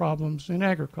trough problems in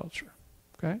agriculture.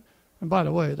 Okay? And by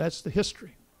the way, that's the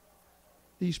history.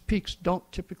 These peaks don't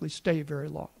typically stay very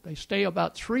long. They stay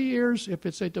about 3 years. If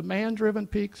it's a demand-driven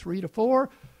peak, 3 to 4,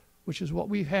 which is what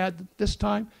we had this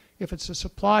time. If it's a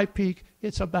supply peak,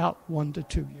 it's about 1 to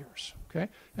 2 years. Okay?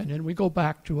 And then we go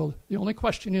back to, the only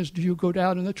question is, do you go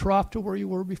down in the trough to where you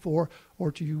were before, or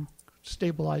do you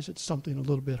stabilize at something a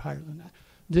little bit higher than that?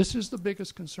 This is the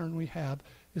biggest concern we have,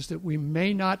 is that we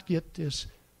may not get this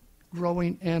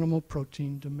growing animal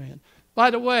protein demand. By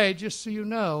the way, just so you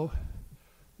know,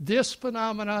 this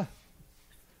phenomena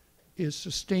is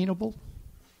sustainable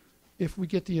if we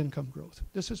get the income growth.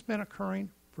 This has been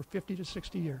occurring for 50 to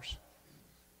 60 years.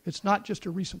 It's not just a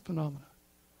recent phenomenon.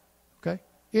 Okay?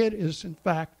 It is, in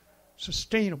fact,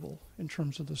 sustainable in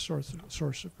terms of the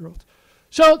source of growth.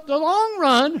 So the long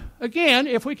run, again,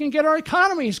 if we can get our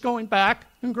economies going back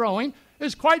and growing,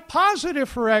 is quite positive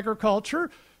for agriculture,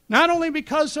 not only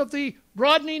because of the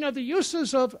broadening of the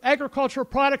uses of agricultural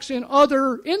products in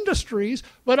other industries,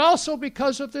 but also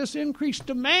because of this increased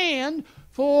demand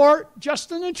for just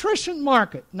the nutrition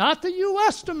market. Not the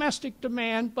U.S. domestic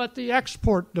demand, but the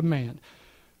export demand.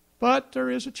 But there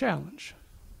is a challenge.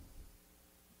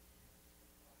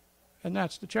 And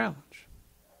that's the challenge.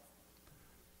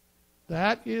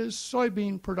 That is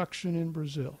soybean production in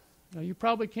Brazil. Now, you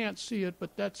probably can't see it,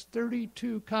 but that's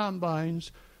 32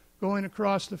 combines going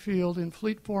across the field in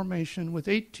fleet formation with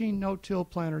 18 no-till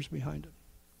planters behind it.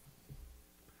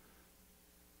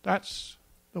 That's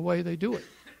the way they do it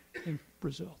in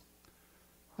Brazil.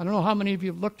 I don't know how many of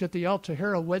you have looked at the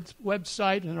Altahera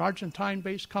website, an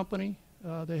Argentine-based company.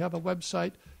 They have a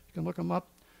website. You can look them up.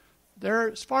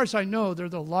 As far as I know, they're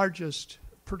the largest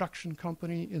production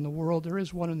company in the world. There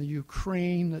is one in the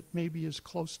Ukraine that maybe is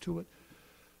close to it.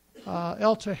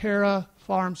 Altahera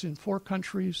farms in 4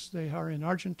 countries. They are in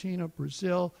Argentina,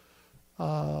 Brazil,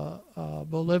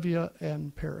 Bolivia,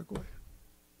 and Paraguay.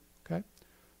 Okay?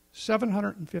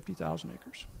 750,000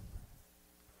 acres.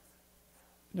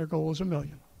 Their goal is 1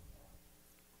 million.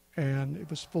 And it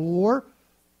was for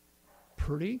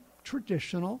pretty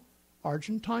traditional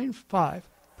Argentine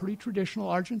families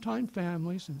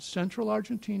in central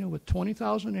Argentina with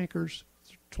 20,000 acres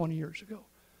 20 years ago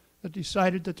that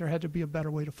decided that there had to be a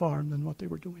better way to farm than what they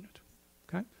were doing it.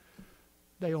 Okay?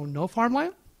 They own no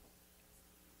farmland.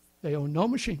 They own no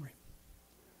machinery.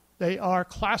 They are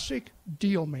classic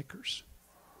deal makers.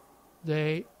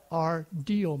 They are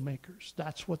deal makers.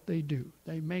 That's what they do.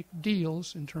 They make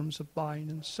deals in terms of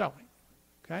buying and selling.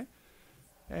 Okay?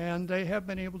 And they have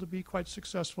been able to be quite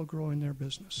successful growing their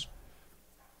business.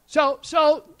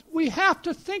 So we have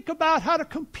to think about how to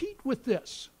compete with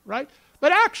this, right?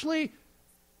 But actually,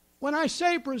 when I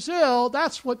say Brazil,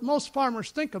 that's what most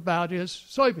farmers think about is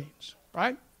soybeans,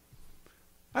 right?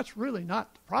 That's really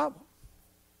not the problem.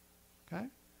 Okay?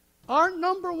 Our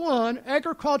number one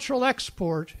agricultural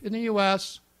export in the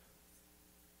U.S.,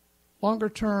 longer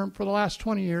term, for the last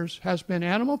 20 years, has been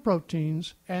animal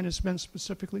proteins, and it's been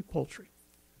specifically poultry.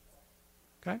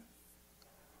 Okay?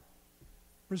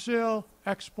 Brazil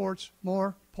exports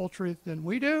more poultry than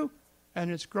we do,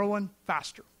 and it's growing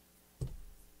faster.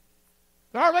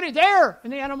 They're already there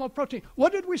in the animal protein.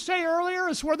 What did we say earlier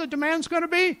is where the demand's going to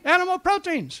be? Animal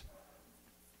proteins.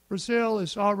 Brazil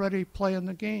is already playing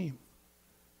the game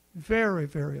very,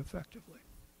 very effectively.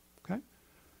 Okay?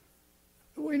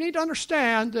 We need to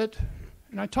understand that,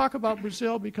 and I talk about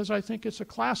Brazil because I think it's a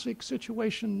classic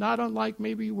situation, not unlike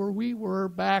maybe where we were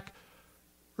back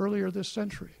earlier this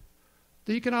century.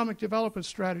 The economic development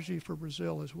strategy for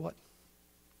Brazil is what?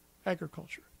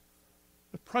 Agriculture.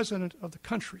 The president of the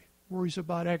country worries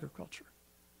about agriculture,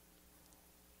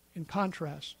 in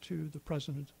contrast to the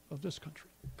president of this country.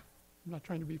 I'm not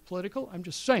trying to be political. I'm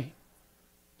just saying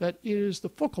that it is the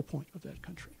focal point of that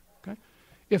country. Okay?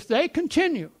 If they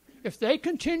continue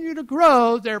to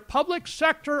grow their public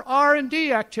sector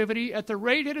R&D activity at the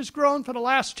rate it has grown for the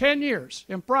last 10 years,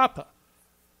 Embrapa,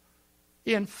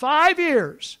 in 5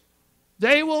 years,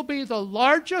 they will be the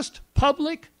largest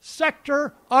public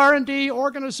sector R&D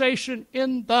organization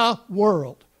in the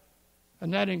world.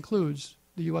 And that includes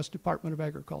the U.S. Department of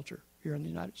Agriculture here in the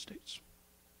United States.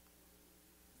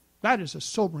 That is a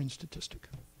sobering statistic.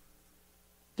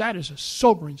 That is a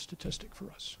sobering statistic for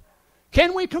us.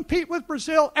 Can we compete with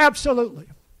Brazil? Absolutely.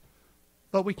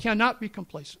 But we cannot be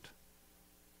complacent.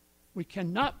 We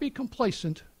cannot be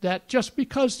complacent that just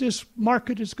because this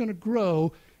market is going to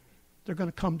grow, they're going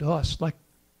to come to us like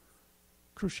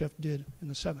Khrushchev did in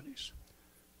the 70s.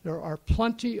 There are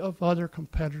plenty of other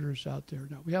competitors out there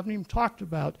now. We haven't even talked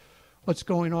about what's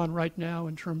going on right now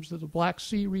in terms of the Black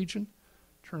Sea region,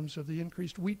 in terms of the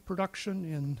increased wheat production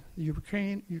in the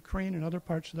Ukraine and other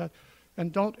parts of that.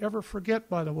 And don't ever forget,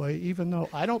 by the way, even though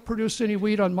I don't produce any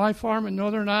wheat on my farm in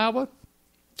northern Iowa,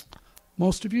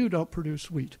 most of you don't produce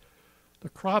wheat. The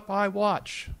crop I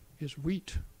watch is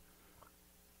wheat,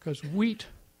 because wheat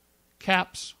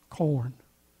caps corn.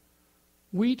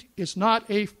 Wheat is not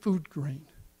a food grain.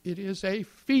 It is a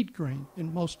feed grain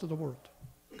in most of the world.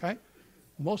 Okay?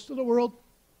 Most of the world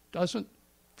doesn't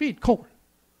feed corn.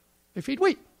 They feed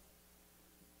wheat.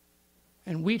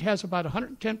 And wheat has about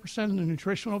 110% of the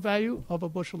nutritional value of a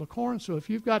bushel of corn. So if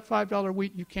you've got $5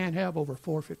 wheat, you can't have over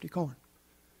 $4.50 corn.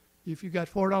 If you've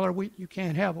got $4 wheat, you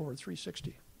can't have over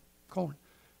 $3.60 corn.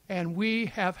 And we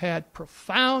have had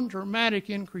profound, dramatic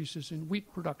increases in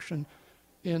wheat production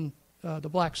in the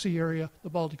Black Sea area, the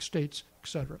Baltic states,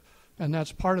 etc. And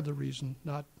that's part of the reason,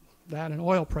 not that, and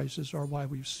oil prices are why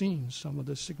we've seen some of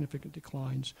the significant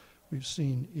declines we've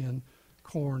seen in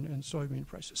corn and soybean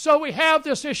prices. So we have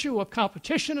this issue of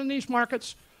competition in these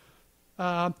markets,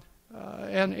 and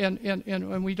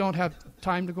we don't have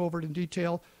time to go over it in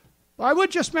detail. I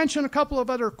would just mention a couple of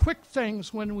other quick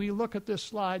things when we look at this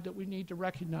slide that we need to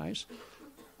recognize.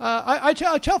 I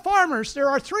tell farmers there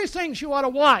are 3 things you ought to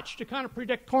watch to kind of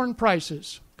predict corn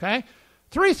prices. Okay,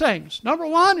 3 things. Number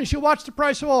 1 is you watch the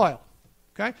price of oil.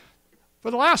 Okay, for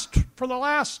the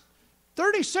last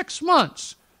 36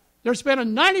 months, there's been a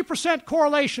 90%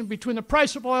 correlation between the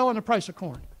price of oil and the price of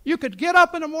corn. You could get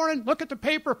up in the morning, look at the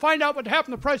paper, find out what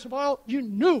happened to the price of oil. You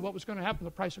knew what was going to happen to the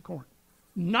price of corn.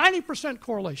 90%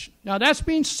 correlation. Now, that's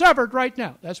being severed right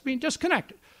now. That's being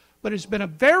disconnected. But it's been a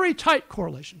very tight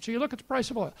correlation. So you look at the price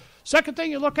of oil. Second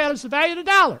thing you look at is the value of the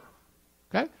dollar.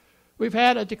 Okay? We've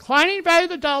had a declining value of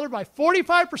the dollar by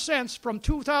 45% from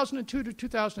 2002 to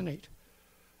 2008.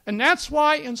 And that's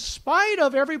why, in spite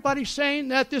of everybody saying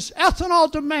that this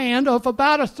ethanol demand of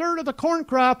about 1/3 of the corn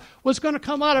crop was going to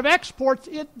come out of exports,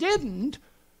 it didn't.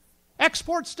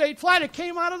 Exports stayed flat. It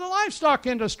came out of the livestock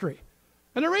industry.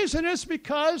 And the reason is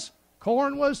because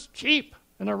corn was cheap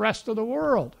in the rest of the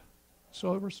world.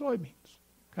 So were soybeans,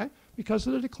 okay? Because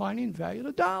of the declining value of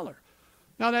the dollar.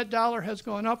 Now that dollar has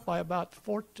gone up by about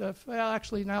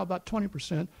now about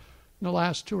 20% in the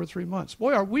last 2 or 3 months.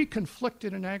 Boy, are we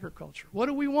conflicted in agriculture. What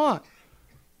do we want?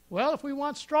 Well, if we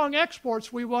want strong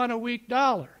exports, we want a weak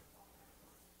dollar.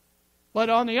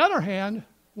 But on the other hand,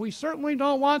 we certainly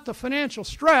don't want the financial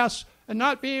stress and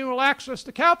not being able to access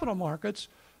the capital markets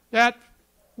that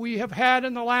we have had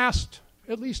in the last,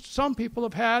 at least some people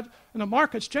have had, and the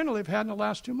markets generally have had in the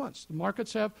last 2 months. The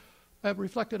markets have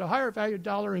reflected a higher valued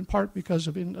dollar in part because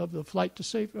of the flight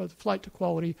to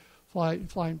quality,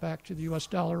 flying back to the U.S.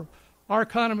 dollar. Our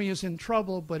economy is in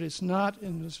trouble, but it's not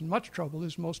in as much trouble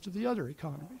as most of the other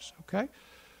economies, okay?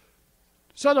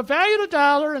 So the value of the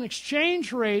dollar and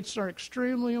exchange rates are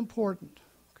extremely important,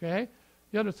 okay?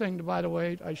 The other thing, by the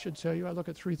way, I should tell you, I look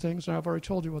at 3 things, and I've already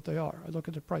told you what they are. I look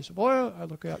at the price of oil, I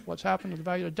look at what's happened to the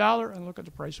value of the dollar, and I look at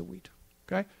the price of wheat,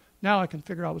 okay? Now I can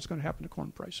figure out what's going to happen to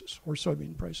corn prices or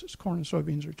soybean prices. Corn and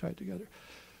soybeans are tied together.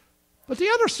 But the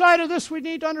other side of this we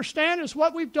need to understand is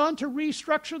what we've done to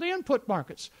restructure the input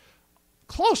markets.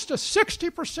 Close to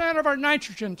 60% of our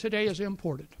nitrogen today is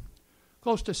imported.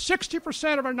 Close to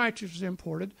 60% of our nitrogen is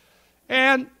imported.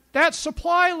 And that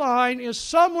supply line is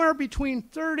somewhere between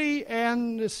 30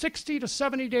 and 60 to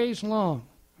 70 days long,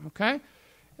 okay?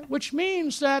 Which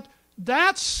means that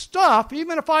stuff,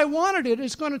 even if I wanted it,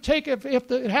 is going to take,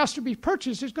 it has to be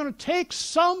purchased, it's going to take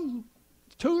some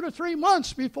 2 to 3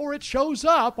 months before it shows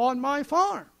up on my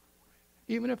farm,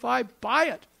 even if I buy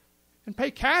it and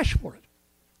pay cash for it.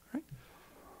 Right?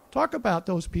 Talk about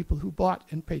those people who bought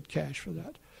and paid cash for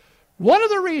that. One of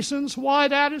the reasons why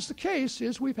that is the case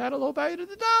is we've had a low value to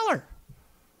the dollar.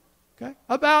 Okay?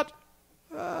 About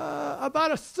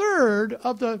a third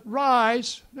of the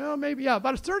rise,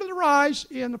 about a third of the rise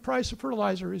in the price of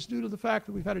fertilizer is due to the fact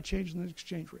that we've had a change in the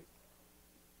exchange rate.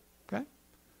 Okay?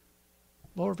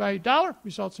 Lower value dollar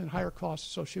results in higher costs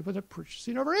associated with the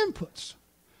purchasing of our inputs.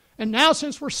 And now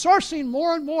since we're sourcing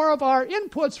more and more of our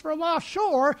inputs from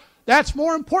offshore, that's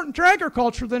more important to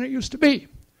agriculture than it used to be.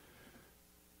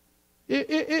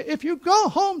 If you go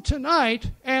home tonight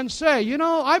and say, you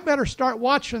know, I better start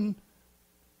watching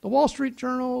the Wall Street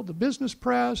Journal, the Business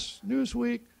Press,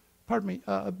 Newsweek,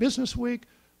 Business Week,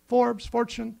 Forbes,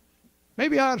 Fortune,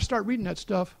 maybe I ought to start reading that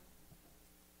stuff.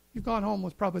 You've gone home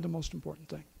with probably the most important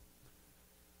thing.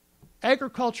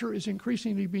 Agriculture is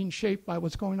increasingly being shaped by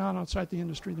what's going on outside the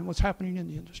industry than what's happening in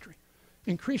the industry.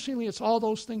 Increasingly, it's all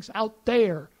those things out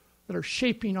there that are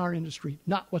shaping our industry,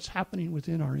 not what's happening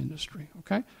within our industry,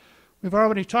 okay? We've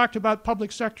already talked about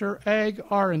public sector ag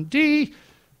R&D.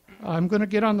 I'm going to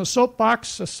get on the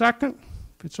soapbox a second,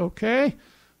 if it's okay.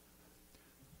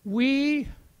 We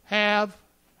have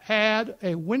had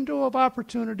a window of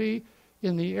opportunity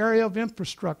in the area of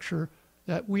infrastructure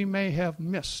that we may have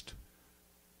missed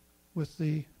with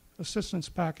the assistance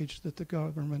package that the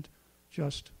government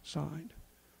just signed.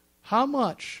 How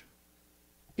much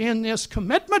in this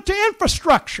commitment to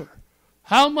infrastructure,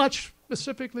 how much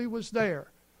specifically was there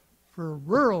for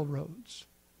rural roads,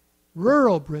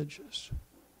 rural bridges,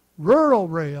 rural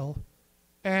rail,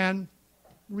 and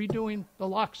redoing the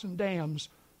locks and dams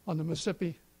on the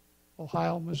Mississippi,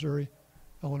 Ohio, Missouri,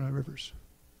 Illinois rivers?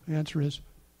 The answer is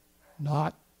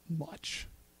not much.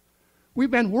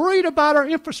 We've been worried about our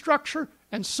infrastructure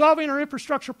and solving our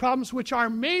infrastructure problems, which our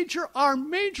major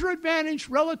advantage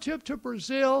relative to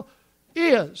Brazil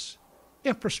is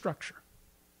infrastructure.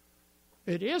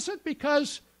 It isn't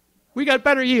because we got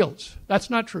better yields. That's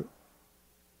not true.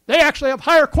 They actually have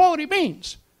higher quality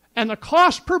beans. And the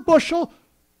cost per bushel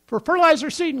for fertilizer,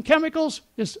 seed, and chemicals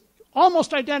is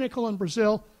almost identical in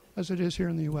Brazil as it is here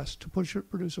in the U.S. to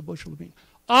produce a bushel of bean.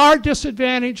 Our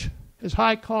disadvantage is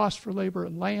high cost for labor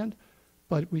and land,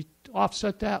 but we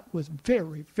offset that with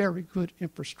very, very good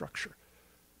infrastructure.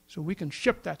 So we can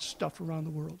ship that stuff around the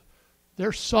world.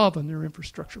 They're solving their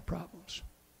infrastructure problems.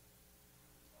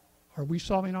 Are we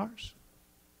solving ours?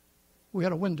 We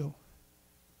had a window.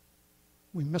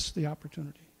 We missed the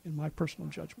opportunity, in my personal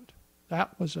judgment.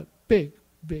 That was a big,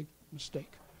 big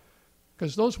mistake,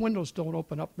 because those windows don't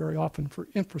open up very often for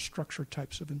infrastructure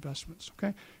types of investments,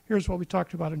 okay? Here's what we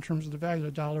talked about in terms of the value of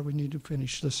the dollar. We need to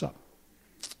finish this up.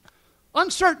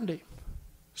 Uncertainty.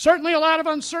 Certainly a lot of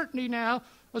uncertainty now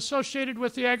associated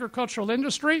with the agricultural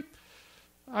industry.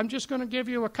 I'm just going to give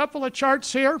you a couple of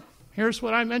charts here. Here's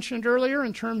what I mentioned earlier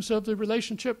in terms of the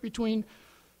relationship between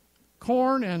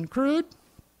corn and crude.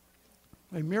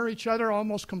 They mirror each other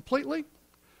almost completely.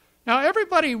 Now,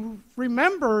 everybody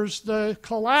remembers the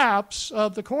collapse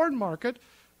of the corn market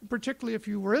particularly if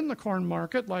you were in the corn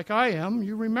market like I am,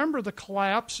 you remember the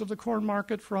collapse of the corn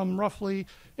market from roughly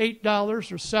 $8 or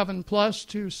 $7 plus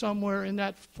to somewhere in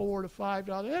that $4 to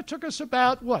 $5. It took us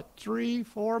about,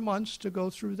 3-4 months to go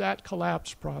through that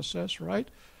collapse process, right?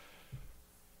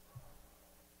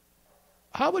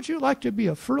 How would you like to be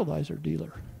a fertilizer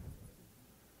dealer?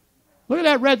 Look at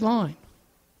that red line.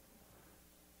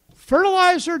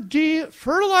 Fertilizer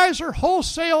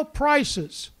wholesale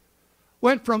prices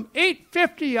went from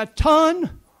 $8.50 a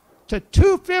ton to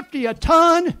 $2.50 a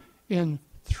ton in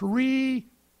 3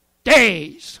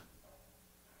 days.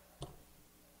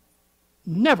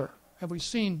 Never have we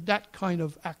seen that kind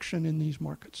of action in these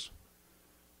markets.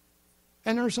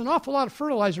 And there's an awful lot of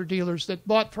fertilizer dealers that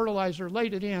bought fertilizer,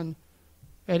 laid it in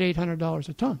at $800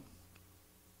 a ton.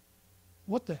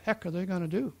 What the heck are they going to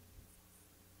do?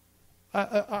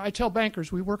 I tell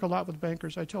bankers, we work a lot with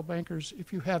bankers, I tell bankers,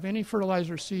 if you have any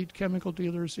fertilizer, seed, chemical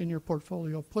dealers in your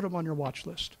portfolio, put them on your watch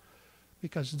list,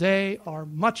 because they are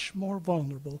much more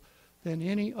vulnerable than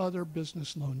any other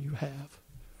business loan you have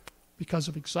because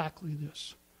of exactly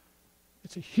this.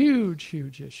 It's a huge,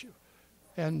 huge issue.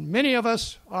 And many of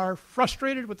us are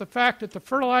frustrated with the fact that the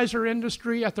fertilizer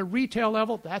industry at the retail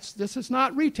level, this is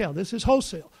not retail, this is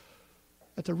wholesale.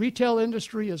 That the retail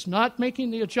industry is not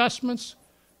making the adjustments.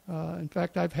 In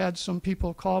fact, I've had some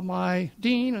people call my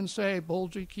dean and say,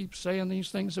 Boehlje keeps saying these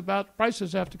things about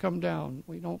prices have to come down.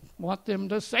 We don't want them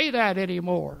to say that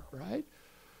anymore, right?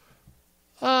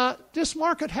 This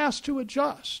market has to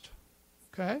adjust,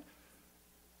 okay?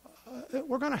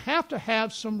 We're going to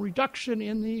have some reduction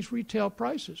in these retail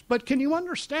prices. But can you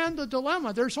understand the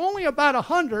dilemma? There's only about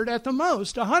at the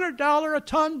most, $100 a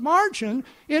ton margin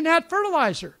in that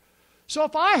fertilizer. So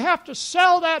if I have to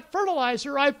sell that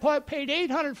fertilizer I paid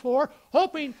 $800 for,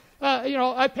 hoping,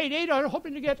 I paid $800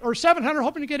 hoping to get, or $700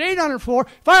 hoping to get $800 for,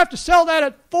 if I have to sell that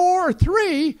at $4 or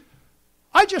 $3,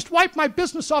 I just wipe my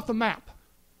business off the map.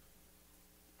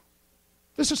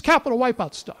 This is capital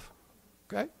wipeout stuff,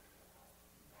 okay?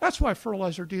 That's why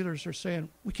fertilizer dealers are saying,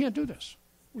 we can't do this.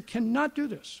 We cannot do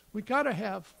this. We've got to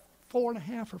have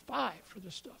 4.5 or 5 for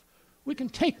this stuff. We can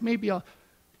take maybe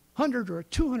 $100 or a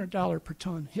 $200 per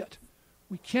ton hit.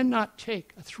 We cannot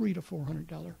take a $300 to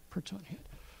 $400 per ton hit.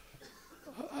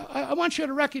 I want you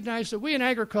to recognize that we in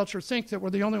agriculture think that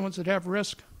we're the only ones that have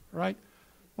risk, right?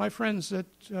 My friends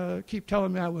that keep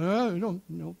telling me, well,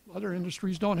 other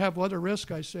industries don't have weather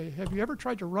risk. I say, have you ever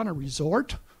tried to run a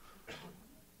resort?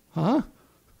 Huh?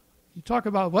 You talk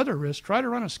about weather risk, try to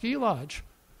run a ski lodge,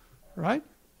 right?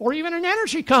 Or even an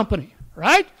energy company,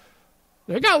 right?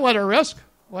 They got weather risk.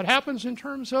 What happens in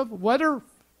terms of weather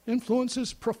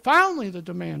influences profoundly the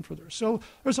demand for this. So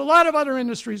there's a lot of other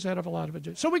industries that have a lot of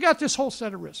it. So we got this whole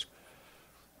set of risk.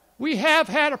 We have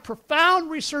had a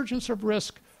profound resurgence of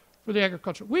risk for the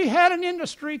agriculture. We had an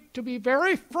industry, to be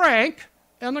very frank,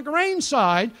 on the grain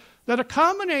side, that a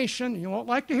combination, you won't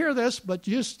like to hear this, but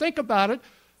just think about it,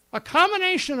 a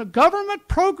combination of government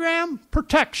program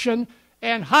protection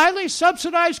and highly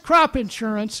subsidized crop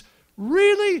insurance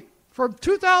really, from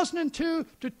 2002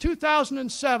 to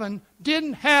 2007,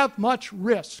 didn't have much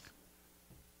risk.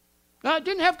 Now, it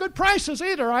didn't have good prices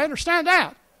either, I understand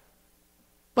that.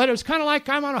 But it was kind of like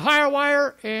I'm on a higher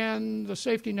wire and the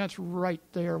safety net's right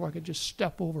there where I could just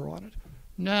step over on it.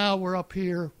 Now we're up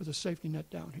here with a safety net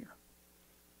down here.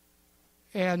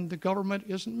 And the government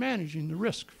isn't managing the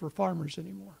risk for farmers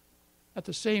anymore at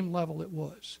the same level it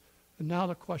was. And now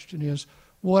the question is,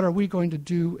 what are we going to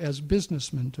do as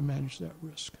businessmen to manage that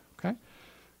risk? Okay?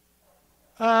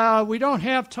 We don't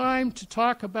have time to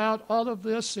talk about all of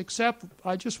this, except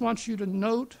I just want you to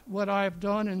note what I've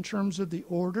done in terms of the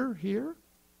order here.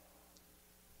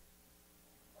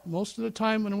 Most of the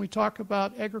time when we talk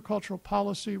about agricultural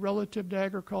policy relative to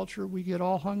agriculture, we get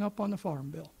all hung up on the Farm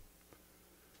Bill.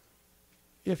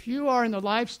 If you are in the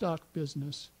livestock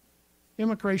business,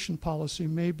 immigration policy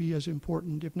may be as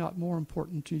important, if not more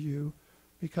important to you,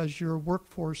 because your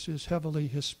workforce is heavily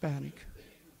Hispanic.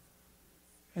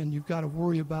 And you've got to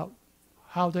worry about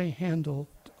how they handle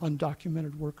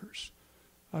undocumented workers.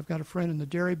 I've got a friend in the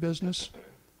dairy business,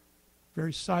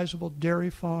 very sizable dairy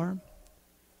farm.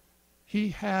 He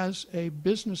has a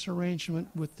business arrangement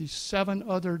with the 7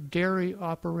 other dairy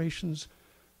operations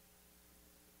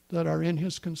that are in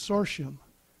his consortium,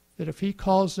 that if he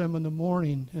calls them in the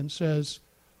morning and says,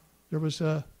 there was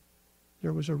a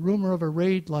rumor of a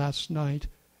raid last night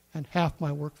and half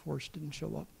my workforce didn't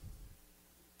show up.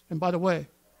 And by the way,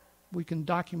 we can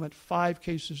document 5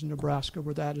 cases in Nebraska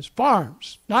where that is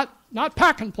farms, not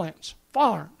packing plants,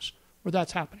 farms where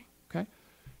that's happening, okay?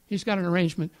 He's got an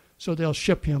arrangement so they'll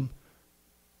ship him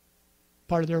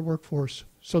part of their workforce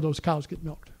so those cows get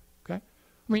milked, okay?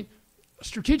 I I mean,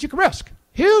 strategic risk,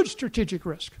 huge strategic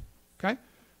risk, okay?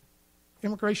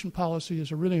 Immigration policy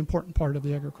is a really important part of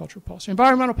the agricultural policy.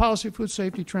 Environmental policy, food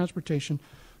safety, transportation.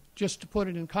 Just to put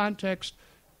it in context,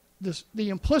 the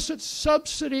implicit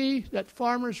subsidy that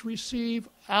farmers receive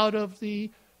out of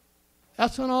the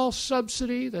ethanol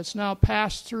subsidy that's now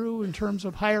passed through in terms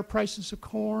of higher prices of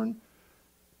corn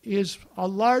is a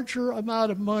larger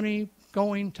amount of money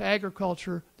going to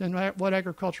agriculture than what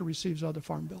agriculture receives out of the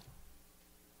Farm Bill.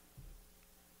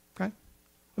 Okay?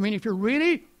 I mean, if you're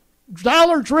really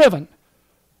dollar-driven,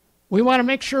 we want to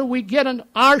make sure we get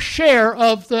our share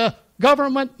of the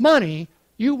government money.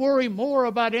 You worry more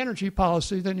about energy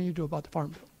policy than you do about the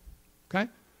Farm Bill.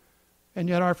 Okay? And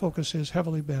yet our focus has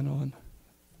heavily been on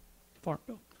Farm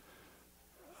Bill.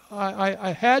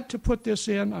 I had to put this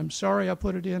in. I'm sorry I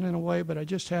put it in a way, but I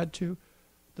just had to.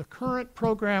 The current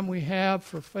program we have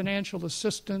for financial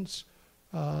assistance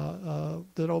that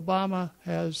Obama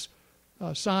has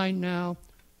signed now,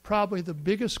 probably the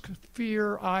biggest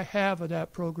fear I have of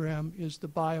that program is the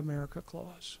Buy America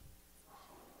clause.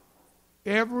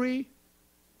 Every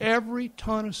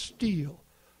ton of steel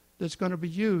that's going to be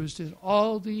used in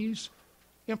all these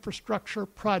infrastructure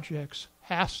projects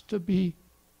has to be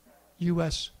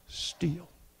U.S. steel.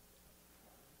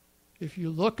 If you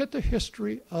look at the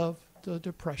history of the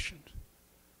Depression,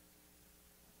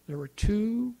 there were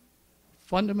two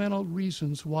fundamental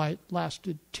reasons why it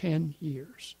lasted 10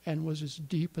 years and was as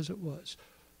deep as it was.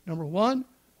 Number one,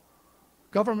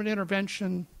 government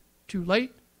intervention too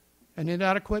late and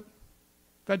inadequate.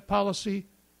 Fed policy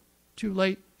too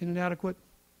late and inadequate.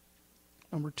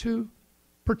 Number two,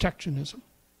 protectionism.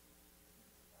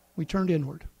 We turned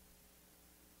inward.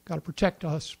 Got to protect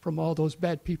us from all those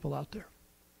bad people out there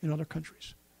in other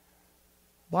countries.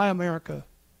 Buy America,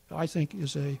 I think,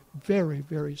 is a very,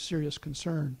 very serious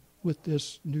concern with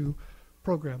this new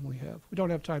program we have. We don't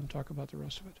have time to talk about the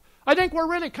rest of it. I think we're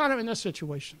really kind of in this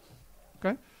situation.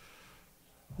 Okay?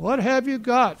 What have you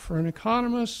got for an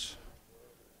economist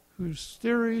whose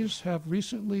theories have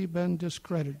recently been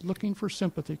discredited, looking for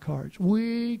sympathy cards?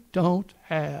 We don't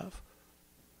have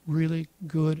really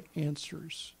good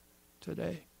answers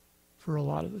today for a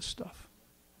lot of this stuff.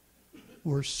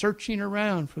 We're searching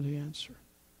around for the answer.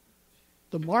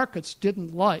 The markets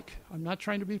didn't like, I'm not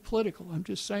trying to be political, I'm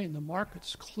just saying the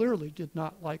markets clearly did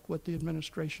not like what this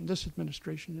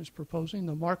administration is proposing.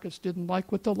 The markets didn't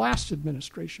like what the last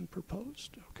administration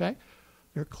proposed, okay?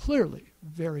 They're clearly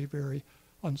very, very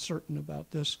uncertain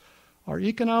about this. Our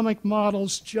economic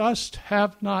models just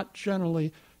have not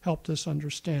generally helped us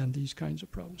understand these kinds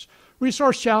of problems.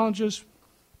 Resource challenges,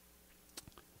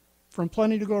 from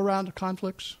plenty to go around to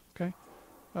conflicts, okay?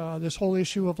 This whole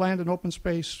issue of land and open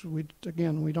space, we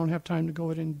don't have time to go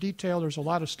in detail. There's a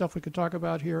lot of stuff we could talk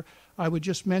about here. I would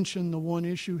just mention the one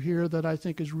issue here that I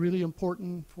think is really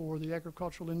important for the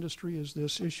agricultural industry is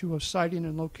this issue of siting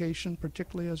and location,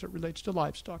 particularly as it relates to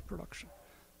livestock production,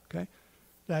 okay?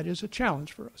 That is a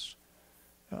challenge for us.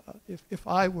 If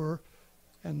I were,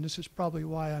 and this is probably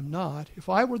why I'm not, if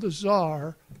I were the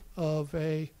czar of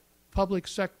a public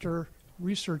sector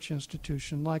research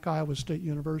institution like Iowa State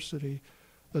University,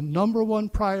 the number one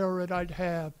priority I'd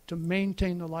have to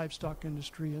maintain the livestock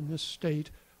industry in this state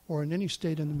or in any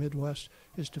state in the Midwest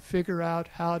is to figure out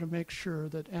how to make sure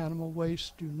that animal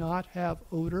wastes do not have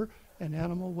odor and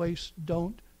animal wastes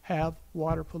don't have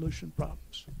water pollution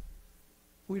problems.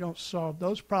 If we don't solve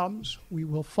those problems, we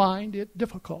will find it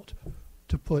difficult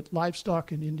to put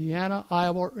livestock in Indiana,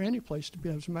 Iowa, or any place to be.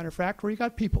 As a matter of fact, where you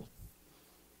got people.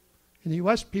 In the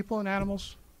U.S., people and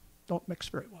animals don't mix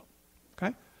very well,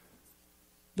 okay?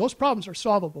 Those problems are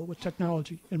solvable with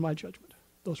technology, in my judgment.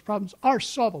 Those problems are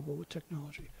solvable with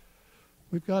technology.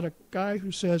 We've got a guy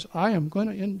who says, I am going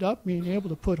to end up being able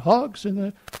to put hogs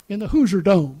in the Hoosier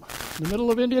Dome in the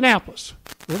middle of Indianapolis.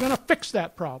 We're going to fix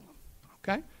that problem,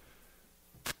 okay?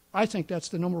 I think that's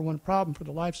the number one problem for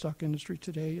the livestock industry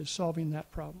today is solving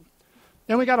that problem.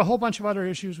 Then we got a whole bunch of other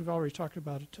issues. We've already talked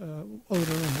about it, odor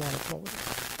and water quality.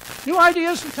 New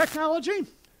ideas and technology.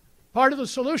 Part of the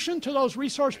solution to those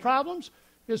resource problems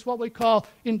is what we call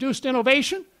induced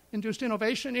innovation. Induced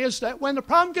innovation is that when the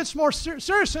problem gets more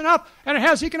serious enough and it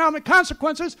has economic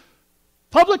consequences,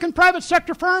 public and private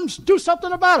sector firms do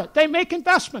something about it. They make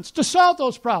investments to solve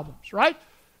those problems, right?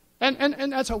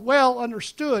 And that's a well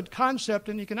understood concept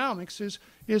in economics is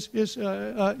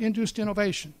induced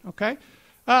innovation, okay?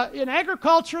 In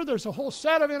agriculture, there's a whole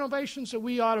set of innovations that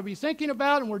we ought to be thinking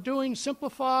about, and we're doing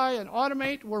simplify and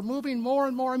automate. We're moving more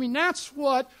and more. I mean, that's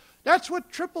what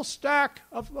triple stack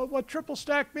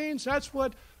means. That's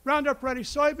what Roundup Ready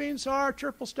soybeans are,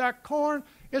 triple stack corn.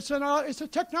 It's a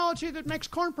technology that makes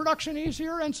corn production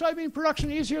easier and soybean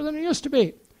production easier than it used to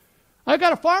be. I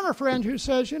got a farmer friend who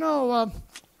says,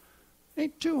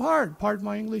 ain't too hard, pardon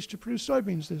my English, to produce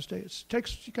soybeans these days.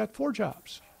 You got 4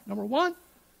 jobs. Number 1,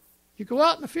 you go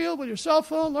out in the field with your cell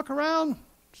phone, look around,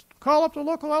 call up the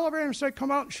local elevator and say, come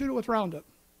out and shoot it with Roundup.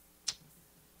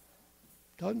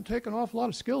 Doesn't take an awful lot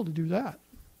of skill to do that.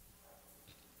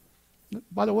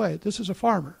 By the way, this is a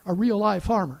farmer, a real live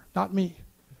farmer, not me.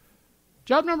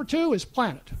 Job number 2 is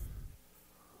plant it.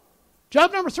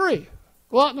 Job number 3,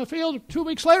 go out in the field 2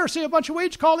 weeks later, see a bunch of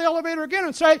weeds, call the elevator again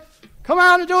and say, come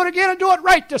out and do it again and do it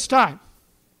right this time.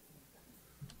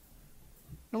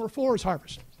 Number 4 is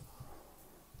harvest.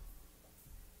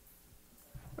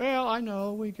 Well, I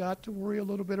know we got to worry a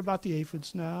little bit about the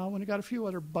aphids now, and we got a few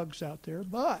other bugs out there,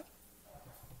 but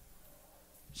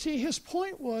see, his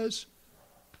point was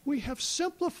we have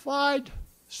simplified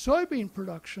soybean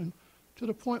production to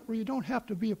the point where you don't have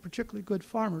to be a particularly good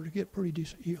farmer to get pretty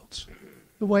decent yields.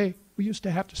 The way we used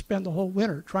to have to spend the whole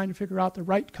winter trying to figure out the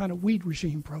right kind of weed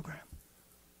regime program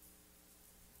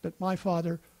that my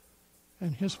father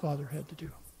and his father had to do.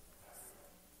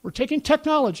 We're taking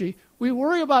technology. We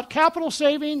worry about capital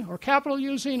saving or capital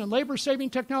using and labor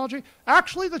saving technology.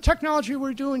 Actually, the technology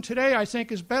we're doing today, I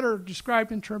think, is better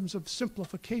described in terms of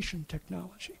simplification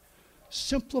technology.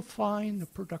 Simplifying the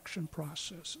production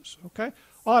processes, okay?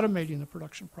 Automating the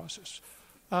production process.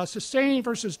 Sustaining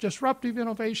versus disruptive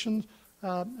innovations.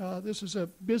 This is a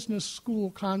business school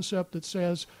concept that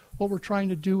says what we're trying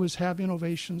to do is have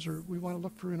innovations, or we want to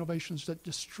look for innovations that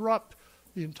disrupt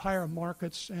the entire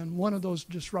markets, and one of those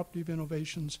disruptive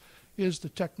innovations is the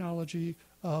technology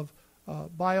of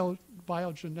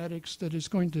biogenetics that is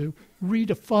going to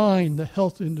redefine the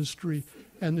health industry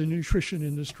and the nutrition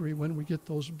industry when we get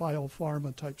those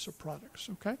biopharma types of products,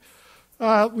 okay?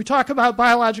 We talk about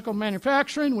biological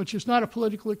manufacturing, which is not a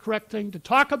politically correct thing to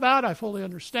talk about, I fully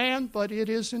understand, but it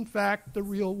is in fact the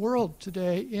real world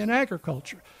today in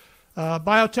agriculture.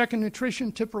 Biotech and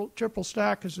nutrition, triple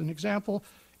stack is an example.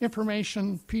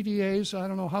 Information, PDAs, I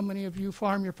don't know how many of you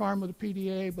farm your farm with a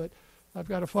PDA, but I've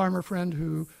got a farmer friend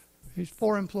who, he's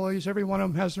 4 employees, every one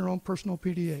of them has their own personal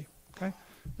PDA, okay?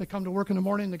 They come to work in the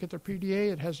morning, they get their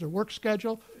PDA, it has their work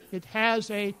schedule, it has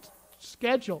a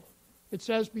schedule. It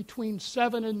says between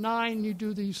 7 and 9 you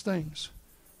do these things.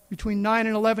 Between 9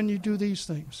 and 11 you do these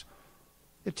things.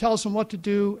 It tells them what to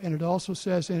do, and it also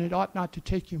says, and it ought not to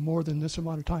take you more than this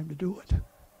amount of time to do it,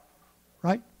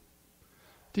 right?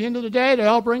 At the end of the day, they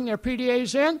all bring their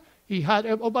PDAs in.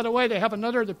 Oh, by the way, they have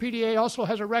another. The PDA also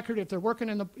has a record if they're working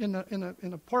in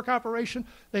the pork operation.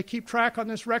 They keep track on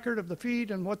this record of the feed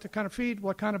and what the kind of feed,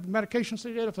 what kind of medications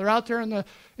they did. If they're out there in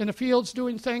the fields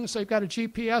doing things, they've got a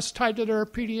GPS tied to their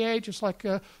PDA, just like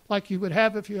you would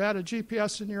have if you had a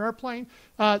GPS in your airplane.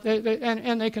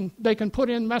 They can put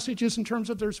in messages in terms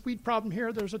of there's weed problem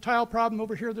here, there's a tile problem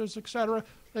over here, there's etc.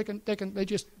 They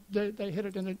hit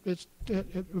it and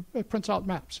it prints out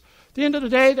maps. At the end of the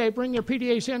day, they bring their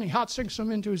PDAs in. He hot syncs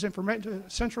them into his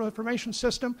central information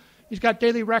system. He's got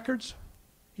daily records.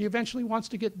 He eventually wants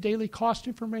to get daily cost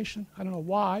information. I don't know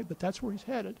why, but that's where he's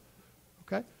headed.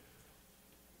 Okay.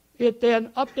 It then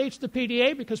updates the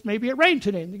PDA because maybe it rained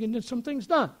today and they can get some things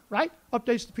done, right?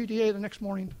 Updates the PDA the next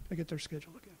morning. They get their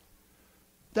schedule again.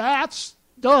 That's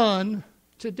done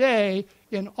today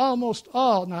in almost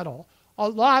all, not all, a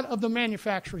lot of the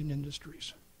manufacturing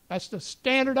industries. That's the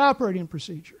standard operating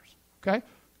procedures, okay?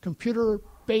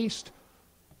 Computer-based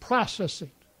processing.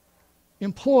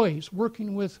 Employees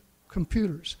working with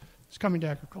computers. It's coming to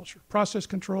agriculture. Process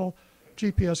control,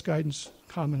 GPS guidance,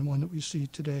 common one that we see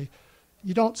today.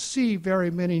 You don't see very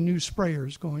many new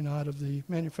sprayers going out of the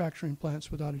manufacturing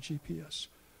plants without a GPS.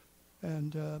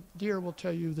 And Deere will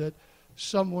tell you that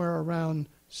somewhere around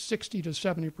 60 to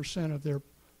 70% of their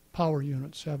power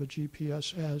units have a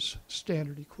GPS as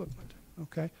standard equipment,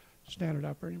 okay? Standard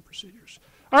operating procedures.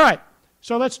 All right,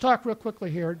 so let's talk real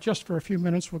quickly here, just for a few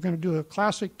minutes. We're going to do a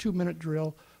classic 2-minute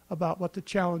drill about what the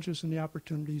challenges and the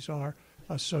opportunities are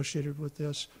associated with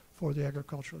this for the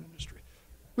agricultural industry.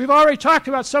 We've already talked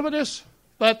about some of this,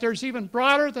 but there's even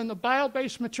broader than the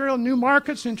bio-based material new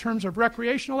markets in terms of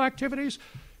recreational activities.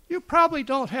 You probably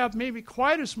don't have maybe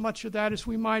quite as much of that as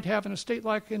we might have in a state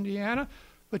like Indiana,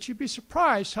 but you'd be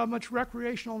surprised how much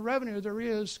recreational revenue there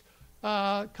is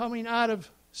coming out of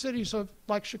cities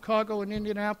like Chicago and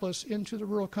Indianapolis into the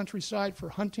rural countryside for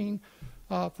hunting,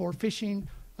 for fishing,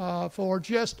 for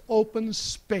just open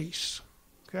space,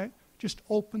 okay? Just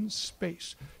open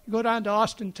space. You go down to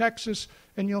Austin, Texas,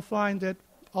 and you'll find that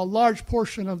a large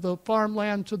portion of the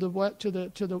farmland to the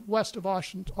west of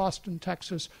Austin,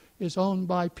 Texas, is owned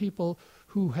by people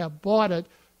who have bought it.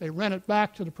 They rent it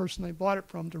back to the person they bought it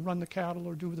from to run the cattle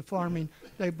or do the farming.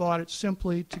 They bought it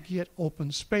simply to get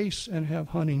open space and have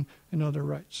hunting and other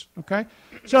rights. Okay?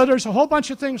 So there's a whole bunch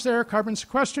of things there. Carbon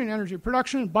sequestering, energy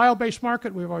production, bio-based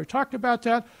market. We've already talked about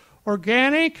that.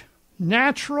 Organic,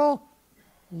 natural,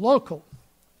 local.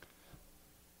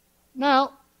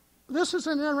 Now, this is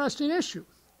an interesting issue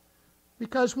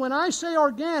because when I say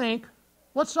organic,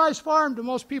 what size farm do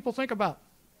most people think about?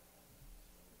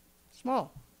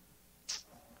 Small.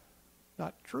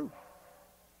 Not true.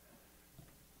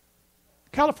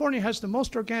 California has the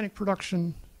most organic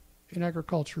production in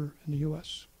agriculture in the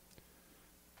U.S.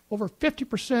 Over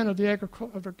 50% of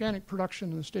the organic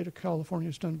production in the state of California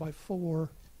is done by 4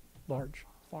 large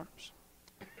farms.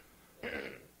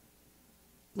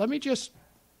 Let me just,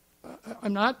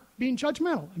 I'm not being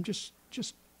judgmental. I'm just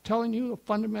telling you a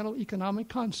fundamental economic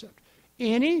concept.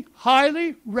 Any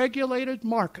highly regulated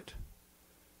market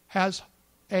has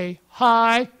a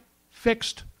high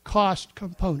fixed cost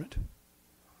component.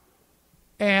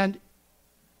 And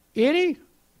any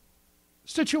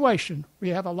situation where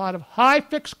you have a lot of high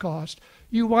fixed cost,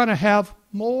 you want to have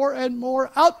more and more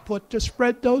output to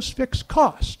spread those fixed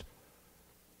costs.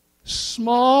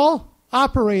 Small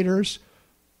operators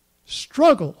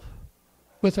struggle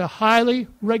with a highly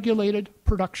regulated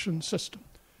production system.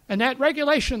 And that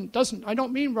regulation doesn't, I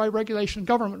don't mean by regulation,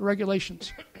 government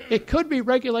regulations. It could be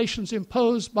regulations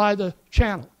imposed by the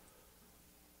channel,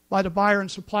 by the buyer and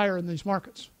supplier in these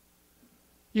markets.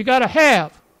 You got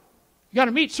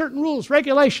to meet certain rules,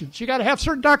 regulations. You got to have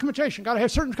certain documentation. Got to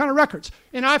have certain kind of records.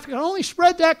 And if you can only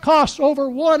spread that cost over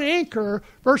 1 acre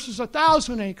versus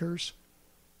 1,000 acres,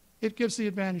 it gives the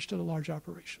advantage to the large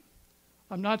operation.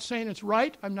 I'm not saying it's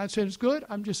right. I'm not saying it's good.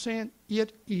 I'm just saying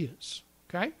it is.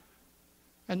 Okay?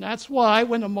 And that's why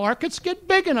when the markets get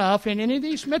big enough in any of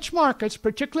these niche markets,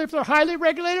 particularly if they're a highly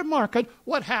regulated market,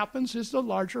 what happens is the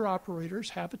larger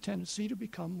operators have a tendency to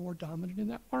become more dominant in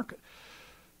that market.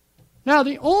 Now,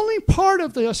 the only part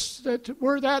of this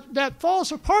that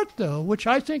falls apart, though, which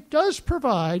I think does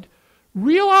provide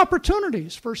real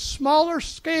opportunities for smaller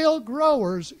scale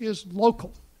growers, is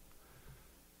local.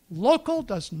 Local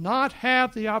does not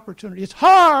have the opportunity. It's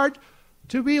hard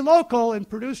to be local and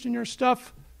producing your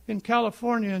stuff in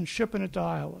California and shipping it to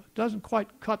Iowa. It doesn't quite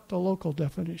cut the local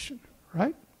definition,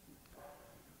 right?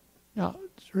 Now,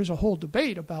 there is a whole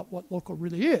debate about what local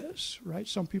really is, right?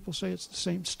 Some people say it's the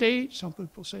same state. Some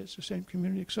people say it's the same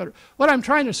community, et cetera. What I'm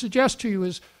trying to suggest to you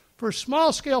is for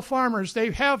small-scale farmers,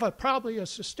 they have probably a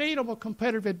sustainable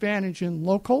competitive advantage in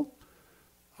local.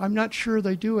 I'm not sure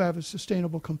they do have a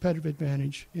sustainable competitive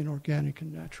advantage in organic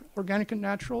and natural. Organic and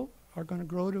natural are going to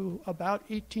grow to about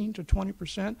 18 to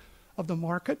 20% of the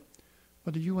market.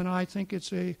 Whether you and I think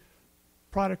it's a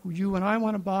product you and I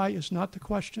want to buy is not the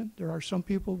question. There are some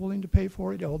people willing to pay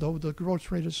for it, although the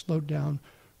growth rate has slowed down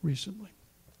recently.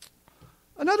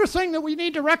 Another thing that we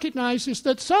need to recognize is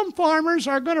that some farmers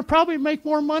are going to probably make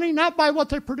more money, not by what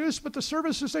they produce, but the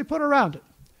services they put around it.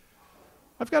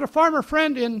 I've got a farmer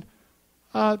friend in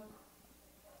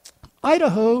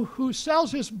Idaho who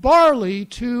sells his barley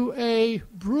to a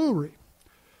brewery.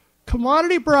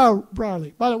 Commodity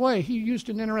barley. By the way, he used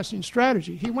an interesting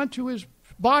strategy. He went to his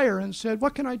buyer and said,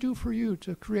 "What can I do for you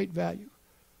to create value?"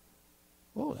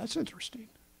 Oh, that's interesting.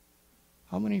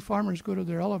 How many farmers go to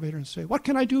their elevator and say, "What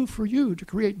can I do for you to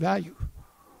create value?"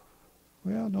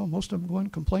 Well, no, most of them go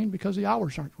and complain because the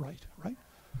hours aren't right?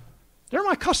 They're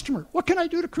my customer. What can I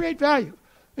do to create value?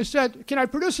 They said, "Can I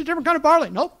produce a different kind of barley?"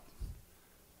 Nope.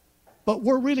 "But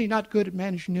we're really not good at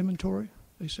managing inventory,"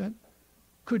 they said.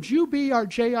 "Could you be our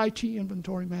JIT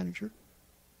inventory manager?"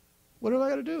 "What do I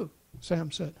got to do?"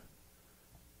 Sam said.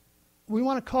 "We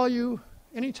want to call you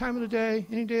any time of the day,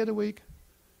 any day of the week,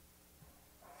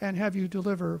 and have you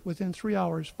deliver within 3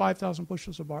 hours 5,000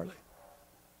 bushels of barley.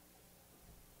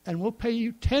 And we'll pay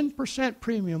you 10%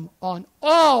 premium on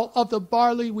all of the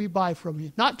barley we buy from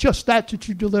you, not just that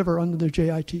you deliver under the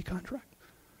JIT contract."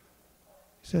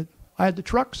 He said, "I had the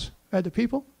trucks, I had the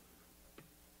people,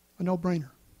 a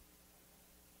no-brainer."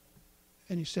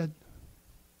 And he said,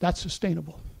 "That's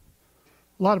sustainable."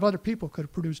 A lot of other people could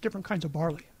have produced different kinds of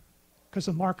barley because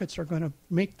the markets are going to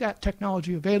make that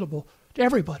technology available to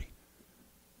everybody.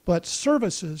 But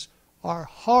services are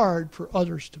hard for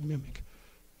others to mimic.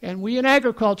 And we in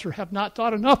agriculture have not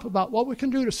thought enough about what we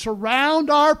can do to surround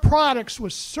our products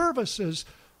with services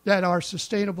that are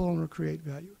sustainable and will create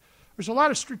value. There's a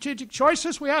lot of strategic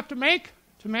choices we have to make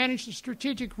to manage the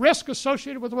strategic risk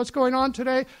associated with what's going on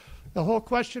today. The whole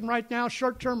question right now,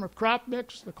 short term of crop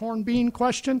mix, the corn-bean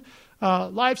question,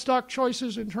 livestock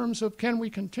choices in terms of can we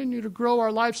continue to grow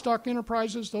our livestock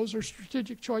enterprises. Those are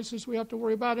strategic choices we have to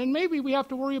worry about. And maybe we have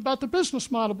to worry about the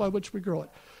business model by which we grow it.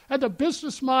 And the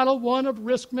business model, one of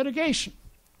risk mitigation.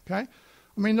 Okay?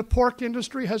 I mean, the pork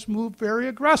industry has moved very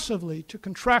aggressively to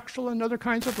contractual and other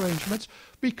kinds of arrangements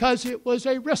because it was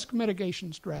a risk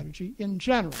mitigation strategy in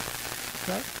general.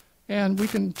 Okay? And we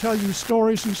can tell you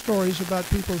stories and stories about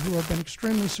people who have been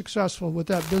extremely successful with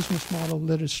that business model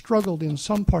that has struggled in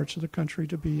some parts of the country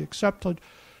to be accepted.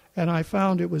 And I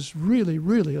found it was really,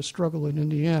 really a struggle in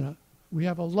Indiana. We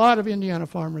have a lot of Indiana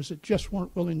farmers that just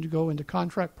weren't willing to go into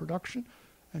contract production.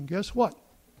 And guess what?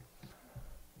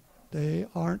 They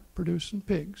aren't producing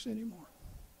pigs anymore.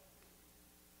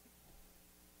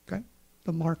 Okay?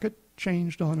 The market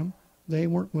changed on them. They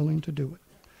weren't willing to do it.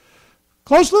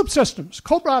 Closed-loop systems,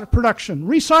 co-product production,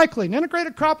 recycling,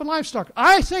 integrated crop and livestock.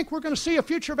 I think we're going to see a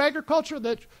future of agriculture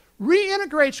that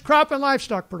reintegrates crop and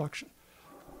livestock production.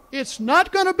 It's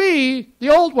not going to be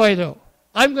the old way, though.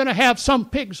 I'm going to have some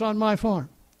pigs on my farm.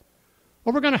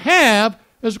 What we're going to have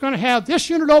is we're going to have this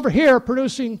unit over here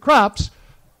producing crops,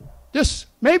 this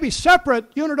maybe separate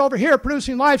unit over here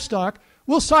producing livestock.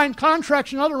 We'll sign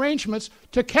contracts and other arrangements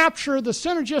to capture the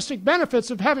synergistic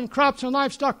benefits of having crops and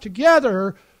livestock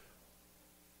together,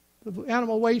 the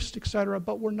animal waste, etc.,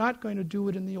 but we're not going to do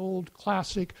it in the old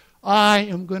classic, I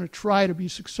am going to try to be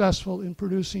successful in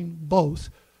producing both,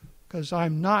 because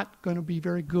I'm not going to be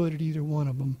very good at either one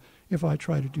of them if I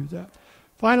try to do that.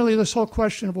 Finally, this whole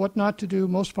question of what not to do,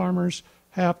 most farmers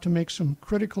have to make some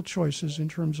critical choices in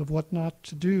terms of what not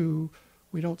to do.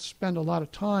 We don't spend a lot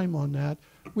of time on that.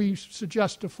 We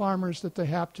suggest to farmers that they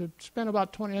have to spend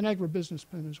about 20, and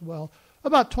agribusinessmen as well,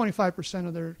 about 25%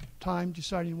 of their time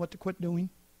deciding what to quit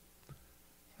doing.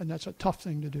 And that's a tough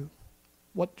thing to do.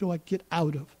 What do I get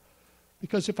out of?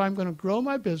 Because if I'm going to grow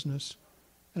my business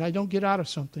and I don't get out of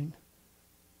something,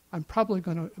 I'm probably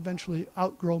going to eventually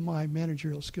outgrow my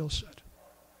managerial skill set.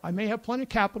 I may have plenty of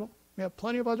capital, may have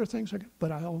plenty of other things,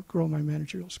 but I'll outgrow my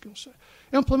managerial skill set.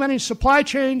 Implementing supply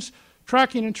chains,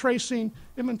 tracking and tracing,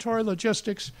 inventory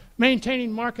logistics,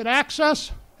 maintaining market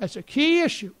access, that's a key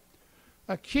issue.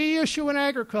 A key issue in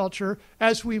agriculture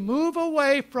as we move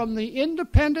away from the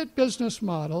independent business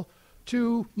model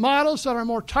to models that are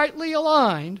more tightly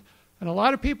aligned, and a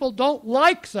lot of people don't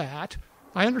like that.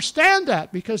 I understand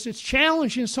that because it's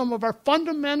challenging some of our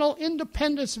fundamental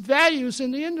independence values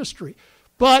in the industry,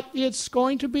 but it's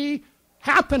going to be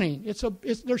happening.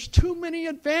 There's too many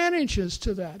advantages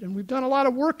to that, and we've done a lot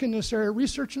of work in this area,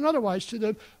 research and otherwise, to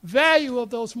the value of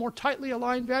those more tightly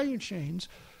aligned value chains.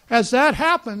 As that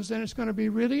happens, then it's going to be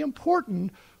really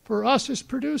important for us as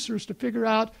producers to figure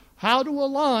out how to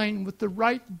align with the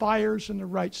right buyers and the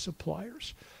right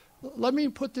suppliers. Let me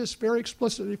put this very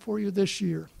explicitly for you this